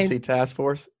and and interagency task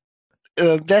force?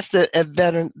 that's the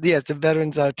veteran, yes, the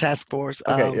Veterans Task Force,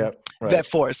 Okay, yep, Vet right,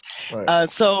 Force. right.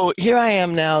 So here I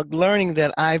am now learning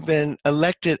that I've been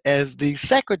elected as the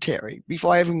secretary.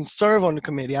 Before I even serve on the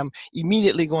committee, I'm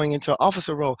immediately going into an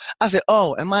officer role. I said,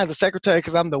 "Oh, am I the secretary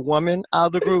because I'm the woman out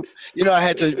of the group?" I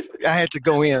had to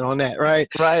go in on that, right?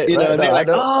 Right, right. And No, they're I like,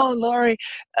 know. "Oh, Laurie,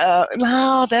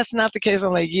 no, that's not the case."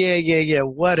 I'm like, "Yeah,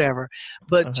 whatever."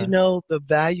 But Uh-huh. the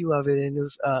value of it, and it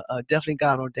was definitely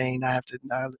God ordained. I have to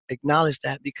acknowledge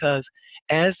that because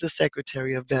as the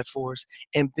secretary of Vet Force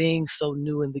and being so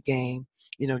new in the game,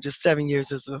 just 7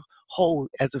 years as a whole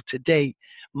as of today,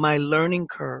 my learning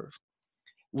curve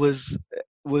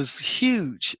was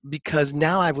huge because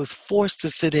now I was forced to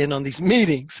sit in on these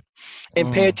meetings and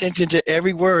pay Mm, attention to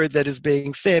every word that is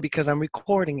being said because I'm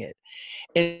recording it.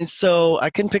 And so I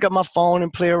couldn't pick up my phone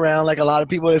and play around like a lot of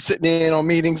people that are sitting in on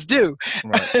meetings do.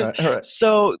 right, right, right.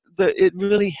 So it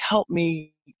really helped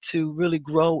me to really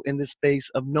grow in this space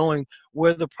of knowing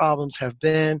where the problems have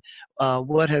been,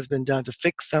 what has been done to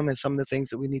fix them, and some of the things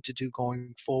that we need to do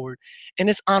going forward. And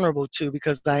it's honorable too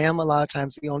because I am a lot of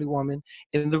times the only woman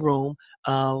in the room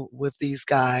with these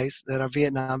guys that are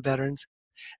Vietnam veterans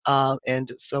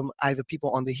and some either people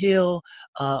on the Hill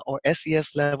or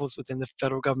SES levels within the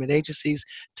federal government agencies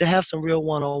to have some real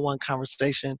one-on-one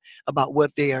conversation about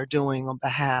what they are doing on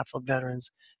behalf of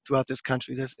veterans throughout this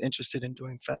country that's interested in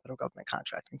doing federal government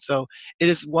contracting. So it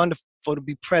is wonderful to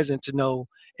be present to know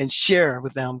and share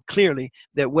with them clearly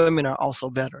that women are also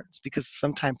veterans because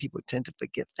sometimes people tend to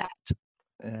forget that.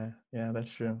 Yeah, yeah,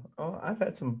 that's true. Oh, I've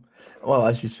had some. Well,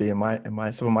 as you see in my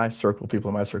some of my circle, people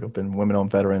in my circle have been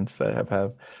women-owned veterans that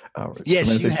have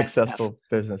Yes, you tremendously have. successful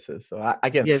businesses. So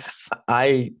again, Yes.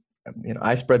 I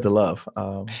I spread the love.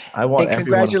 I want And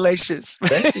everyone. congratulations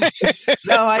Thank you.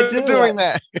 No, I for do. doing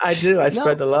that. I do. I No.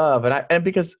 spread the love, and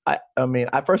because I mean,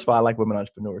 first of all, I like women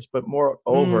entrepreneurs, but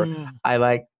moreover, Mm, I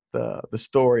like the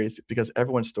stories because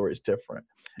everyone's story is different,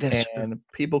 that's true. and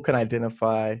people can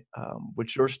identify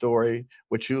with your story,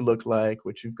 what you look like,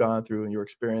 what you've gone through, and your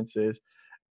experiences.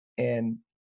 And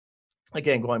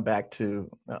again, going back to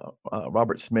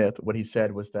Robert Smith, what he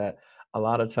said was that a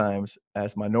lot of times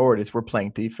as minorities, we're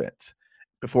playing defense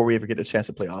before we ever get a chance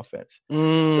to play offense.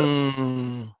 So,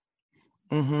 Mm.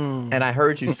 and Mhm. I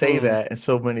heard you say Mhm. that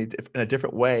in in a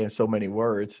different way, in so many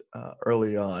words,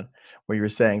 early on, where you were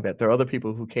saying that there are other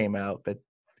people who came out that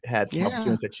had some Yeah,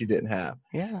 opportunities that you didn't have.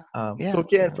 yeah, So yeah,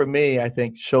 again, yeah. for me, I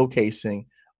think showcasing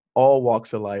all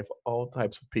walks of life, all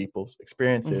types of people's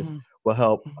experiences Mhm, will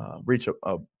help mhm, reach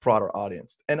a broader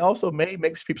audience, and also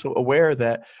makes people aware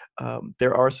that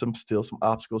there are still some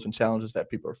obstacles and challenges that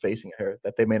people are facing here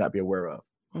that they may not be aware of.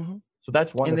 mhm. So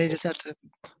that's And they wonderful, just have to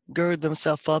gird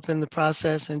themselves up in the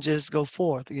process and just go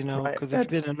forth, right? because if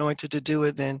That's you've been anointed to do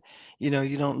it, then, you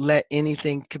don't let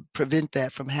anything prevent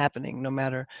that from happening, no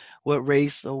matter what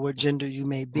race or what gender you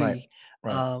may right, be.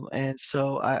 right. And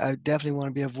so I definitely want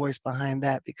to be a voice behind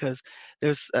that because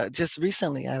there's just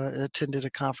recently I attended a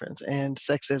conference and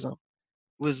sexism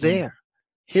was Mm, there,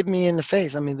 hit me in the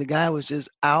face. I mean, the guy was just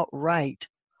outright.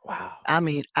 Wow. I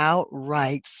mean,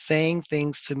 outright saying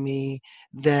things to me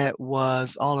that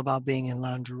was all about being in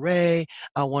lingerie.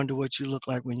 I wonder what you look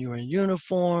like when you're in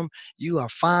uniform. You are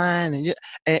fine.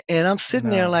 And I'm sitting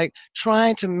there No. like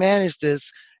trying to manage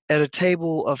this at a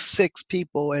table of 6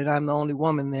 people, and I'm the only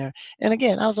woman there. And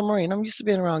again, I was a Marine. I'm used to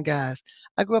being around guys.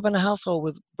 I grew up in a household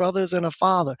with brothers and a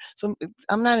father. So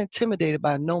I'm not intimidated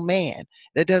by no man.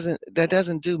 That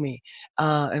doesn't do me.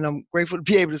 And I'm grateful to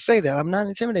be able to say that. I'm not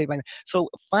intimidated by it. So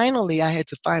finally, I had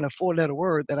to find a 4-letter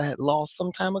word that I had lost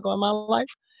some time ago in my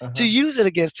life to Uh-huh. use it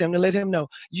against him to let him know,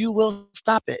 you will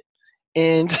stop it.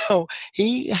 And so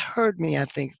he heard me, I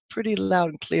think, pretty loud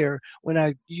and clear when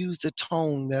I used the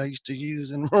tone that I used to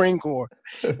use in the Marine Corps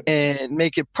and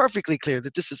make it perfectly clear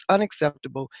that this is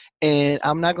unacceptable. And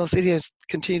I'm not going to sit here and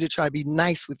continue to try to be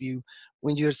nice with you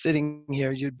when you're sitting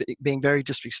here, you're being very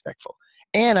disrespectful.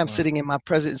 And I'm Wow. sitting in my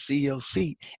president CEO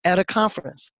seat at a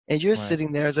conference, and you're Right.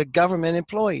 sitting there as a government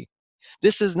employee.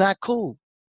 This is not cool.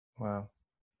 Wow.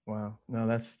 Wow. No,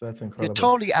 that's You're incredible.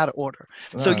 totally out of order.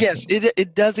 So No, that's yes,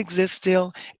 it does exist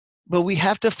still, but we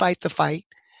have to fight the fight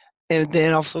and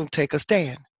then also take a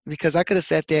stand, because I could have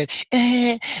sat there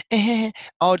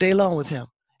all day long with him,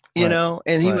 right.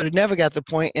 and he Right. would have never got the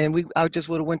point, and I just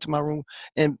would have went to my room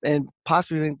and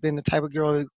possibly been the type of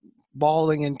girl that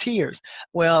bawling in tears.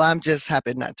 Well, I'm just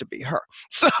happy not to be her.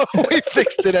 So we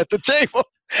fixed it at the table,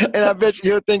 and I bet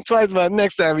you he'll think twice about it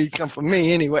next time he come for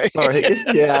me anyway. Sorry.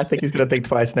 Yeah, I think he's gonna think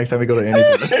twice next time we go to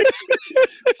anything.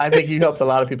 I think he helped a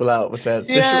lot of people out with that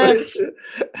Yes. situation.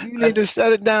 You need That's to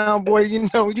shut it down, boy. You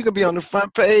can be on the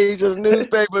front page of the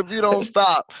newspaper if you don't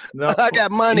stop. no, I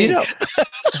got you money. know,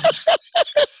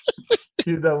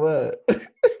 you know what?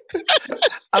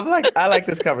 I like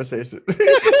this conversation.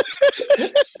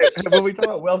 When we talk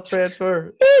about wealth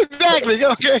transfer, Exactly.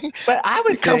 Okay. but I You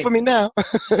would come for think me now.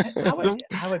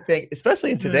 I would think,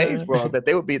 especially in today's Uh, world,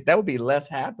 that would be less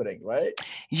happening, right?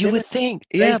 you Given would think,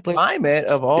 yeah, today's but climate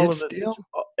of all it's of the still,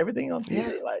 everything on yeah,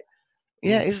 TV, like,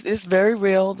 yeah. mm, It's very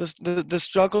real. The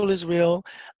struggle is real.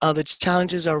 The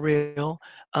challenges are real.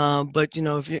 But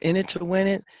if you're in it to win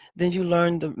it, then you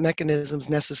learn the mechanisms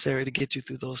necessary to get you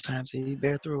through those times, and you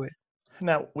bear through it.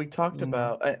 now we talked You know.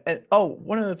 about and oh,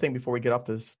 one other thing before we get off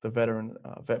this the veteran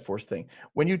vet force thing.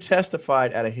 When you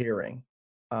testified at a hearing,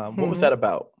 what was that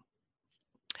about?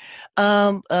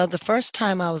 The first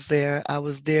time I was there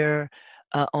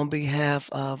on behalf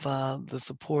of the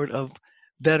support of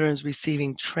veterans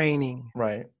receiving training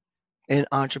Right. in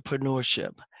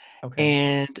entrepreneurship. Okay.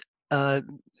 And uh,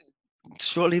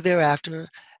 shortly thereafter,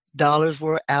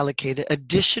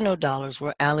 additional dollars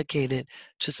were allocated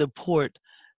to support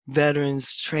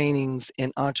veterans trainings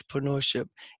in entrepreneurship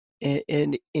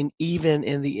and even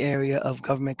in the area of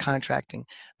government contracting.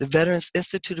 The Veterans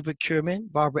Institute of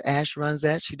Procurement, Barbara Ash runs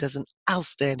that. She does an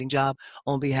outstanding job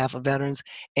on behalf of veterans,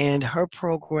 and her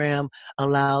program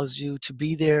allows you to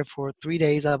be there for 3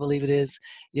 days, I believe it is,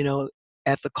 you know,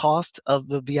 at the cost of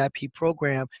the VIP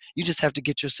program. You just have to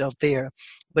get yourself there.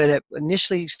 But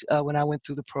initially, when I went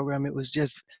through the program, it was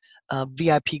just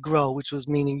VIP Grow, which was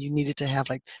meaning you needed to have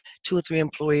like 2 or 3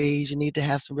 employees, you need to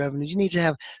have some revenue, you need to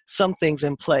have some things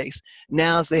in place.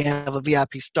 Now they have a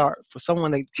VIP Start. For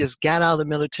someone that just got out of the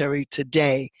military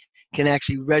today, can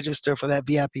actually register for that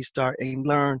VIP Start and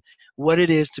learn what it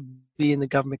is to be in the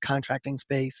government contracting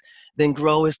space. Then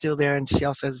Grow is still there, and she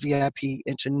also has VIP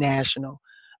International,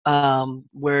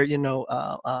 where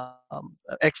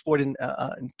exporting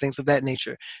and things of that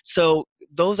nature. So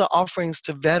those are offerings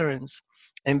to veterans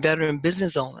and veteran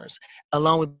business owners,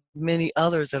 along with many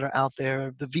others that are out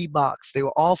there. The V-Box, they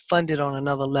were all funded on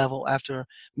another level after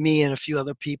me and a few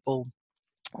other people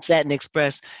sat and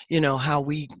expressed, how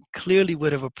we clearly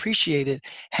would have appreciated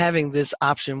having this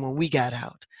option when we got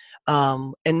out.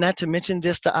 And not to mention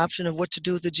just the option of what to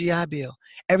do with the GI Bill.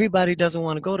 Everybody doesn't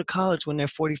want to go to college when they're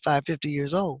 45, 50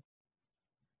 years old,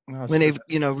 No, when it's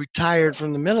true. they've retired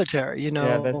from the military,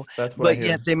 Yeah, that's what I but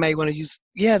yet hear. they may want to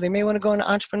they may want to go into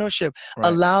entrepreneurship. Right.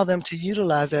 Allow them to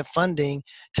utilize that funding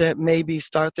to maybe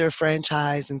start their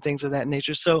franchise and things of that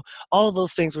nature. So all of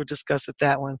those things were discussed at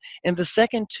that one, and the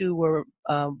second two were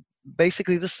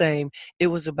basically the same. It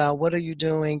was about what are you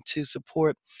doing to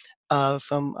support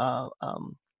some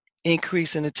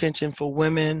increase in attention for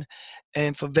women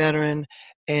and for veteran,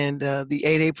 and the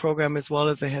 8A program, as well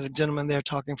as they had a gentleman there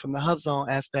talking from the hub zone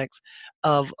aspects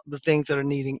of the things that are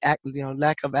needing.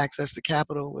 Lack of access to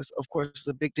capital was, of course, is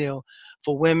a big deal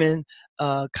for women.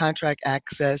 Contract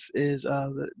access is a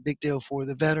big deal for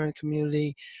the veteran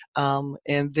community,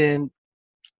 and then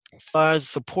as far as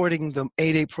supporting the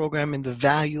 8A program and the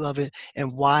value of it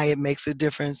and why it makes a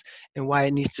difference and why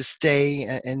it needs to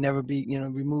stay and never be,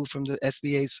 removed from the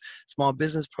SBA's small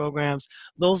business programs.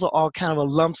 Those are all kind of a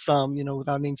lump sum,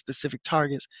 without any specific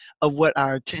targets of what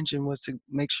our attention was to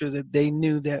make sure that they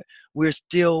knew that we're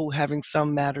still having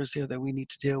some matters here that we need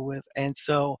to deal with. And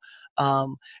so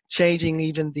changing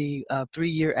even the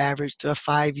 3-year average to a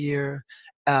 5-year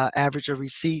average of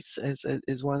receipts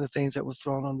is one of the things that was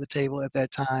thrown on the table at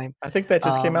that time. I think that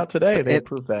just came out today. They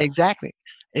approved that.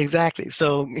 Exactly.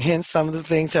 So hence some of the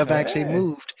things have actually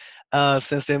moved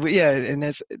since then. But yeah, and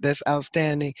that's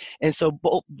outstanding. And so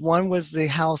both, one was the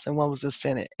House and one was the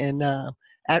Senate. And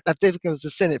I think it was the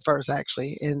Senate first,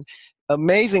 actually. And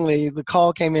amazingly, the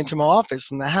call came into my office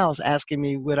from the House asking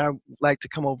me would I like to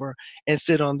come over and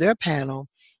sit on their panel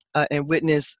and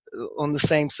witness on the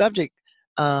same subject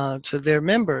to their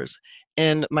members.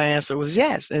 And my answer was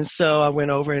yes. And so I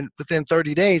went over, and within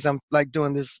 30 days, I'm like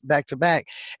doing this back to back.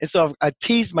 And so I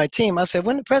teased my team. I said,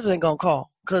 when the president going to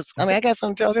call? Because, I got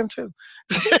something to tell them too.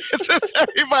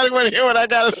 Everybody want to hear what I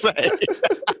got to say.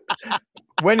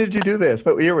 When did you do this?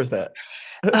 What year was that?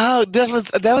 Oh,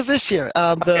 that was this year.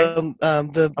 The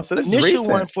initial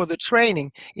one for the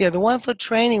training. Yeah, the one for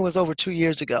training was over 2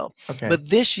 years ago. Okay. But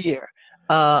this year,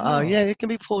 it can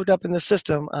be pulled up in the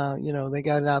system. They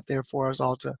got it out there for us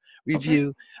all to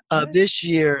review. Okay. This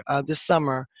year, this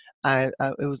summer,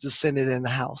 it was the Senate and the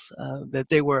House that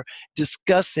they were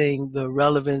discussing the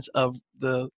relevance of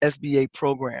the SBA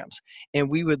programs. And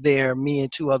we were there, me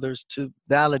and 2 others, to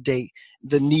validate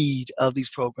the need of these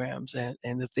programs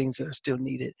and the things that are still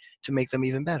needed to make them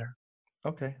even better.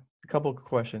 Okay. A couple of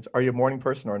questions. Are you a morning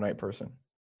person or a night person?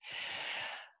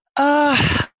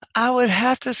 I would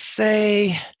have to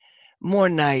say more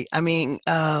night.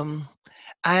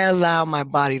 I allow my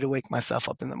body to wake myself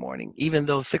up in the morning, even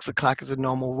though 6 o'clock is a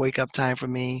normal wake up time for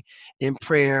me in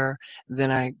prayer. Then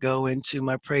I go into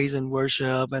my praise and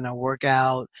worship and I work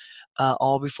out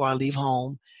all before I leave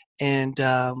home. And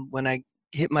when I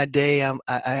hit my day, I'm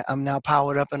now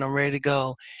powered up and I'm ready to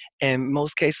go. And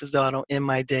most cases, though, I don't end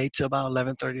my day till about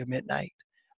 11:30 or midnight.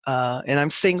 And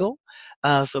I'm single.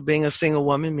 So being a single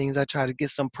woman means I try to get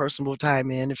some personal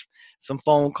time in, if some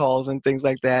phone calls and things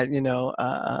like that,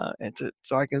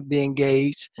 so I can be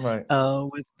engaged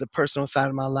with the personal side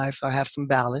of my life. So I have some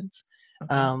balance.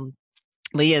 Okay.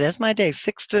 But yeah, that's my day,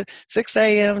 6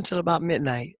 a.m. until about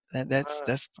midnight. That's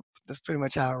pretty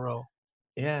much how I roll.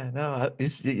 Yeah, no,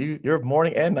 you're a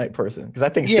morning and night person, because I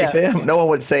think 6 Yeah. a.m. no one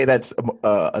would say that's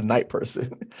a night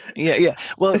person. Yeah.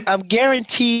 Well, I'm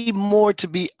guaranteed more to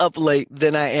be up late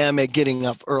than I am at getting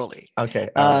up early. Okay.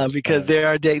 Because there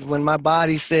are days when my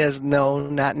body says no,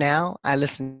 not now. I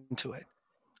listen to it.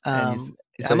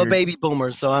 I'm a baby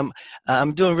boomer, so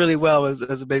I'm doing really well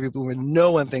as a baby boomer.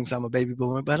 No one thinks I'm a baby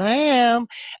boomer, but I am.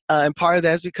 And part of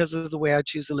that is because of the way I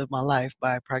choose to live my life,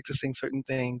 by practicing certain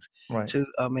things to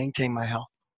maintain my health.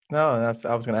 No,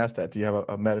 I was going to ask that. Do you have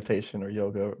a meditation or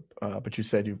yoga? But you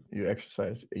said you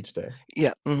exercise each day.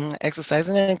 Yeah, exercise,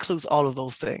 and that includes all of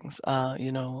those things.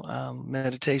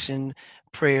 Meditation,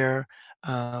 prayer,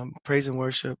 praise and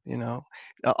worship.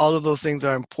 All of those things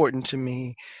are important to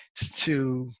me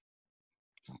to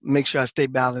make sure I stay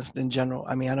balanced in general.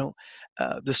 I don't.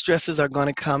 The stresses are going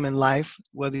to come in life,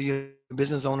 whether you're a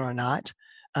business owner or not.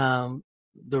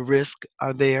 The risks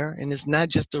are there, and it's not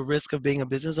just the risk of being a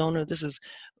business owner. This is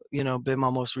been my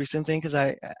most recent thing, because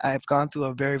I've gone through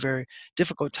a very, very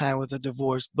difficult time with a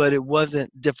divorce, but it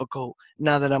wasn't difficult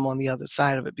now that I'm on the other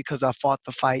side of it, because I fought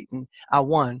the fight and I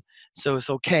won, so it's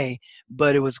okay.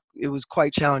 But it was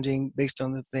quite challenging based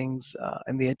on the things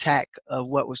and the attack of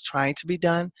what was trying to be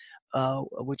done,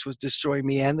 which was destroy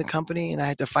me and the company, and I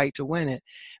had to fight to win it.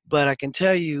 But I can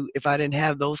tell you, if I didn't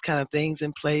have those kind of things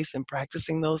in place and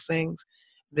practicing those things,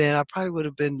 then I probably would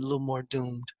have been a little more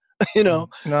doomed. No,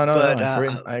 But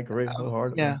I agree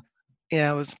wholeheartedly.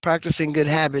 Yeah, I was practicing good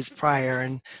habits prior,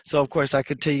 and so of course I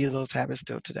continue those habits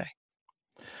still today.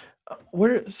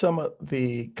 What are some of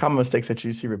the common mistakes that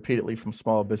you see repeatedly from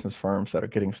small business firms that are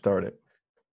getting started?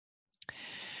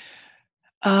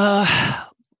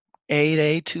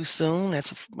 8A too soon.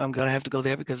 I'm gonna have to go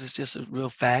there because it's just a real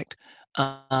fact.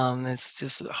 It's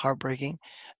just heartbreaking.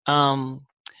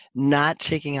 Not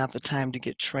taking out the time to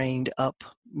get trained up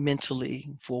mentally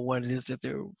for what it is that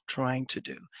they're trying to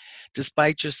do,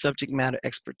 despite your subject matter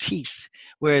expertise.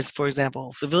 Whereas, for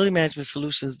example, Civility Management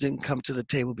Solutions didn't come to the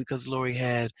table because Laurie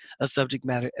had a subject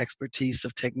matter expertise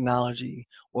of technology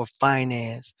or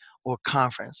finance or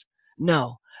conference.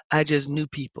 No, I just knew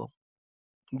people.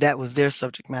 That was their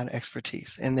subject matter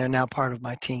expertise, and they're now part of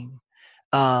my team.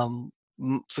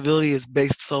 civility is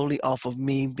based solely off of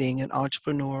me being an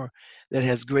entrepreneur that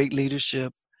has great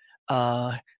leadership,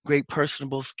 great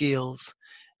personable skills.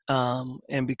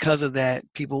 And because of that,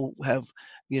 people have,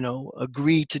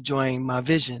 agreed to join my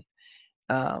vision.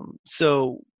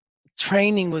 So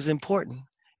training was important.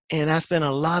 And I spent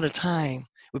a lot of time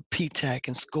with PTAC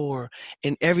and SCORE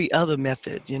and every other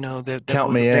method, that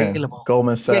Count was me in. available.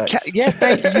 Goldman Yeah, Sachs. yeah,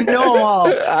 thank you. You know them all.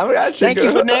 I got you, Thank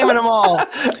you girl. for naming them all.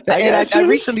 I And got I you.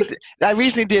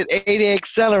 recently did 8A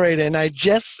Accelerator, and I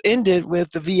just ended with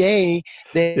the VA.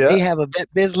 They Yeah. have a vet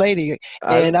biz lady,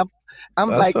 I and I'm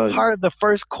I like saw you. part of the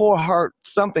first cohort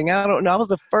something. I don't know. I was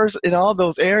the first in all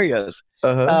those areas.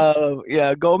 Uh-huh.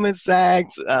 Yeah, Goldman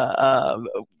Sachs, No,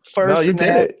 first you in did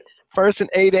that. it. First in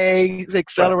 8A Right.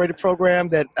 accelerator program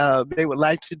that they would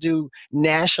like to do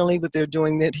nationally, but they're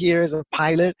doing it here as a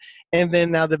pilot. And then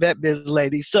now the vet biz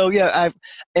lady. So yeah,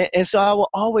 and so I will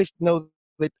always know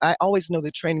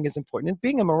that training is important. And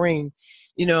being a Marine,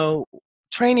 you know,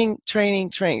 training.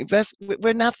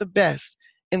 We're not the best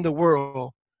in the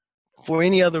world for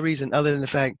any other reason other than the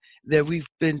fact that we've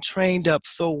been trained up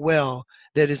so well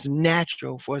that it's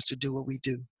natural for us to do what we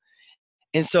do.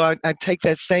 And so I take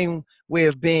that same way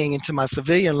of being into my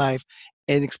civilian life,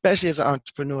 and especially as an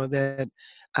entrepreneur, that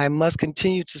I must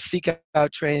continue to seek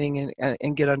out training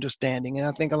and get understanding. And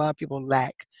I think a lot of people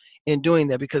lack in doing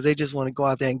that because they just want to go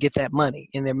out there and get that money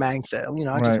in their mindset.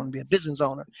 I just Right. want to be a business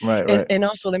owner. Right. And Right. and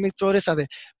also let me throw this out there.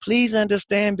 Please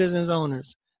understand, business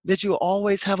owners, that you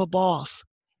always have a boss.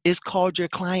 It's called your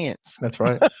clients. That's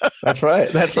right. That's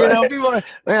right. That's right. People are,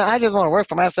 man, I just want to work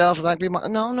for myself. It's like,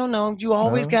 no, no, no. You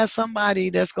always No. got somebody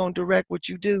that's going to direct what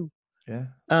you do, Yeah.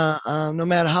 no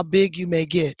matter how big you may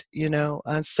get.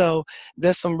 And so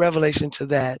there's some revelation to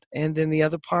that. And then the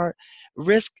other part,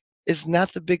 risk is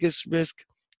not the biggest risk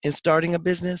in starting a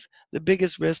business. The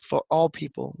biggest risk for all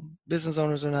people, business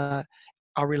owners or not,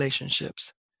 are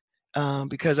relationships.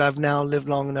 Because I've now lived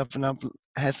long enough and I've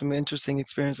had some interesting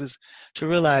experiences to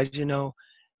realize,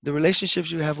 the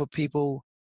relationships you have with people,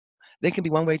 they can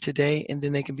be one way today and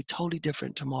then they can be totally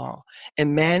different tomorrow.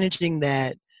 And managing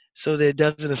that so that it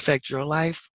doesn't affect your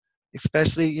life,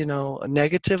 especially,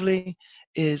 negatively,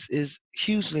 is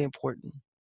hugely important.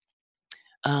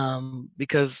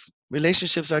 Because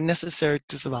relationships are necessary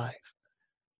to survive.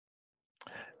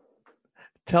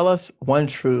 Tell us one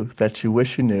truth that you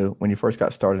wish you knew when you first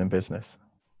got started in business.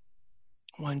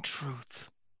 One truth.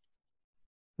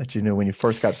 That you knew when you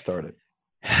first got started.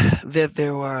 That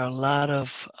there were a lot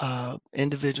of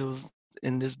individuals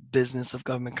in this business of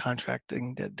government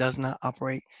contracting that does not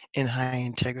operate in high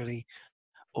integrity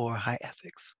or high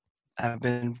ethics. I've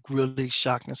been really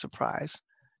shocked and surprised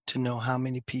to know how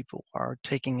many people are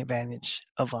taking advantage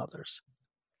of others.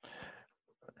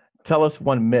 Tell us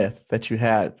one myth that you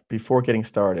had before getting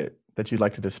started that you'd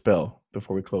like to dispel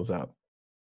before we close out.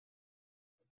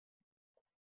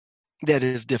 That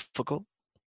is difficult.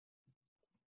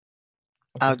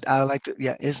 Okay. I like to,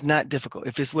 yeah, it's not difficult.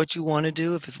 If it's what you want to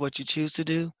do, if it's what you choose to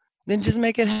do, then just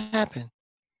make it happen.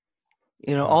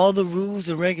 Right. All the rules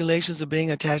and regulations are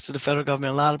being attached to the federal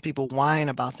government. A lot of people whine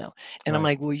about them. And I'm Right.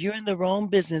 like, well, you're in the wrong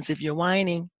business if you're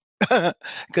whining,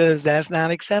 because that's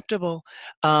not acceptable.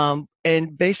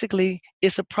 And basically,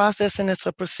 it's a process and it's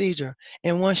a procedure.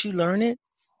 And once you learn it,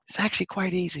 it's actually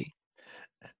quite easy.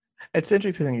 It's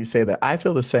interesting you say that. I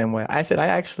feel the same way. I said I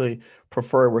actually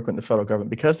prefer working with the federal government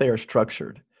because they are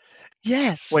structured. When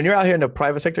Yes. you're out here in the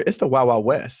private sector, it's the Wild Wild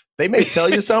West. They may tell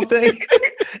you something.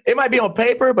 It might be on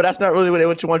paper, but that's not really what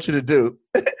they want you to do.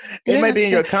 It may Yeah. be in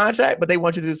Yeah. your contract, but they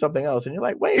want you to do something else. And you're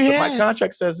like, wait, but my Yes.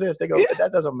 contract says this. They go,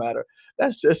 that doesn't matter.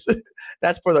 That's just,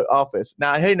 that's for the office.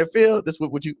 Now, hey, in the field, this is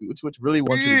what you really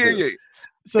want you to do. Yeah.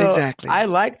 So Exactly. I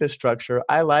like the structure.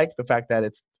 I like the fact that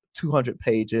it's 200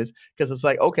 pages because it's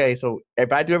like, okay, so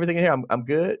if I do everything in here, I'm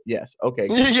good. Yes. Okay.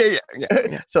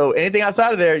 Yeah. So anything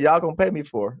outside of there, y'all gonna pay me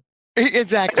for.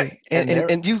 Exactly, and And and,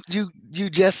 there, and you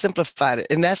just simplified it,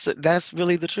 and that's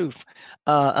really the truth.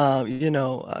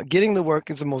 Getting the work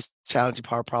is the most challenging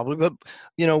part, probably. But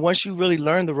once you really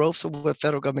learn the ropes of what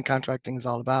federal government contracting is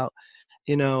all about,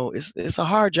 it's a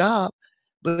hard job,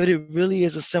 but it really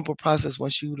is a simple process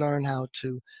once you learn how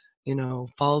to,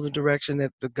 follow the direction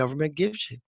that the government gives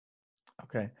you.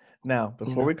 okay. Now, You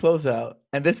before know, we close out,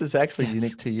 and this is actually yes.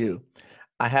 unique to you,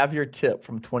 I have your tip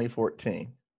from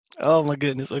 2014. Oh my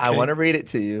goodness. I want Okay. to read it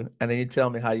to you, and then you tell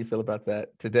me how you feel about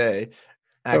that today.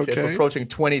 Actually, as we're Okay. approaching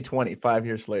 2020, 5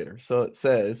 years later. So it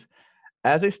says,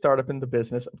 as a startup in the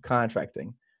business of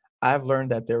contracting, I've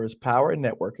learned that there is power in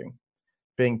networking,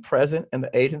 being present in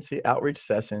the agency outreach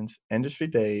sessions, industry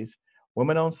days,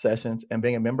 women-owned sessions, and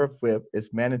being a member of WHIP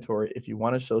is mandatory if you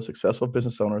want to show successful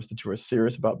business owners that you are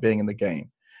serious about being in the game.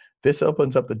 This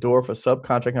opens up the door for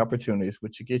subcontracting opportunities,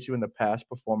 which will get you in the past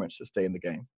performance to stay in the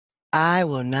game. I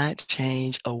will not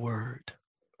change a word.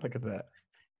 Look at that.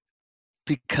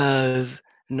 Because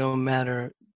no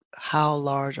matter how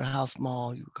large or how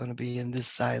small you're going to be in this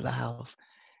side of the house,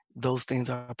 those things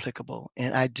are applicable.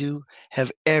 And I do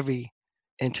have every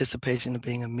anticipation of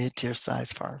being a mid-tier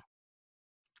size firm.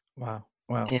 Wow.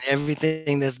 Wow. And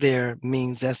everything that's there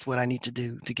means that's what I need to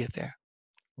do to get there.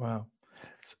 Wow.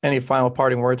 Any final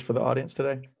parting words for the audience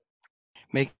today?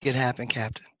 Make it happen,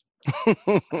 Captain.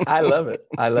 I love it.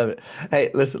 I love it. Hey,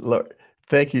 listen, look,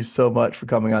 thank you so much for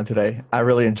coming on today. I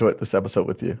really enjoyed this episode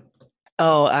with you.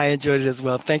 Oh, I enjoyed it as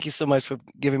well. Thank you so much for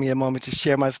giving me a moment to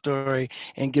share my story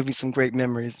and give me some great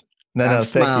memories. I'm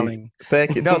smiling.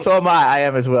 Thank you. No, so am I. I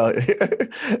am as well.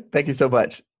 Thank you so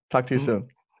much. Talk to you soon.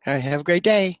 All right. Have a great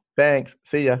day. Thanks.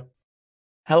 See ya.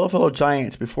 Hello, fellow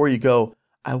giants. Before you go,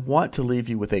 I want to leave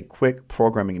you with a quick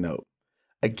programming note.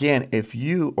 Again, if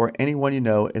you or anyone you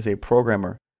know is a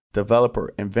programmer,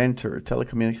 developer, inventor,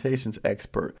 telecommunications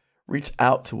expert, reach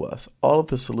out to us. All of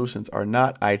the solutions are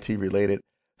not IT related.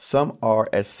 Some are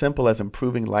as simple as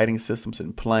improving lighting systems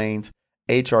in planes,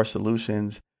 HR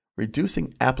solutions,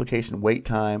 reducing application wait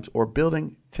times, or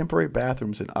building temporary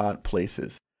bathrooms in odd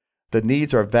places. The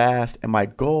needs are vast, and my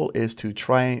goal is to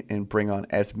try and bring on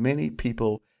as many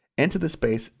people into the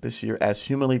space this year as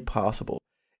humanly possible.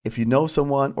 If you know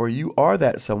someone or you are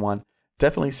that someone,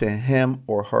 definitely send him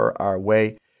or her our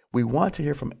way. We want to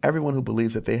hear from everyone who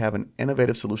believes that they have an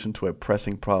innovative solution to a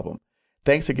pressing problem.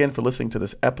 Thanks again for listening to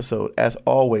this episode. As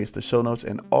always, the show notes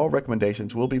and all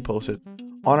recommendations will be posted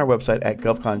on our website at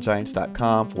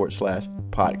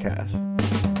govcongiants.com/podcast.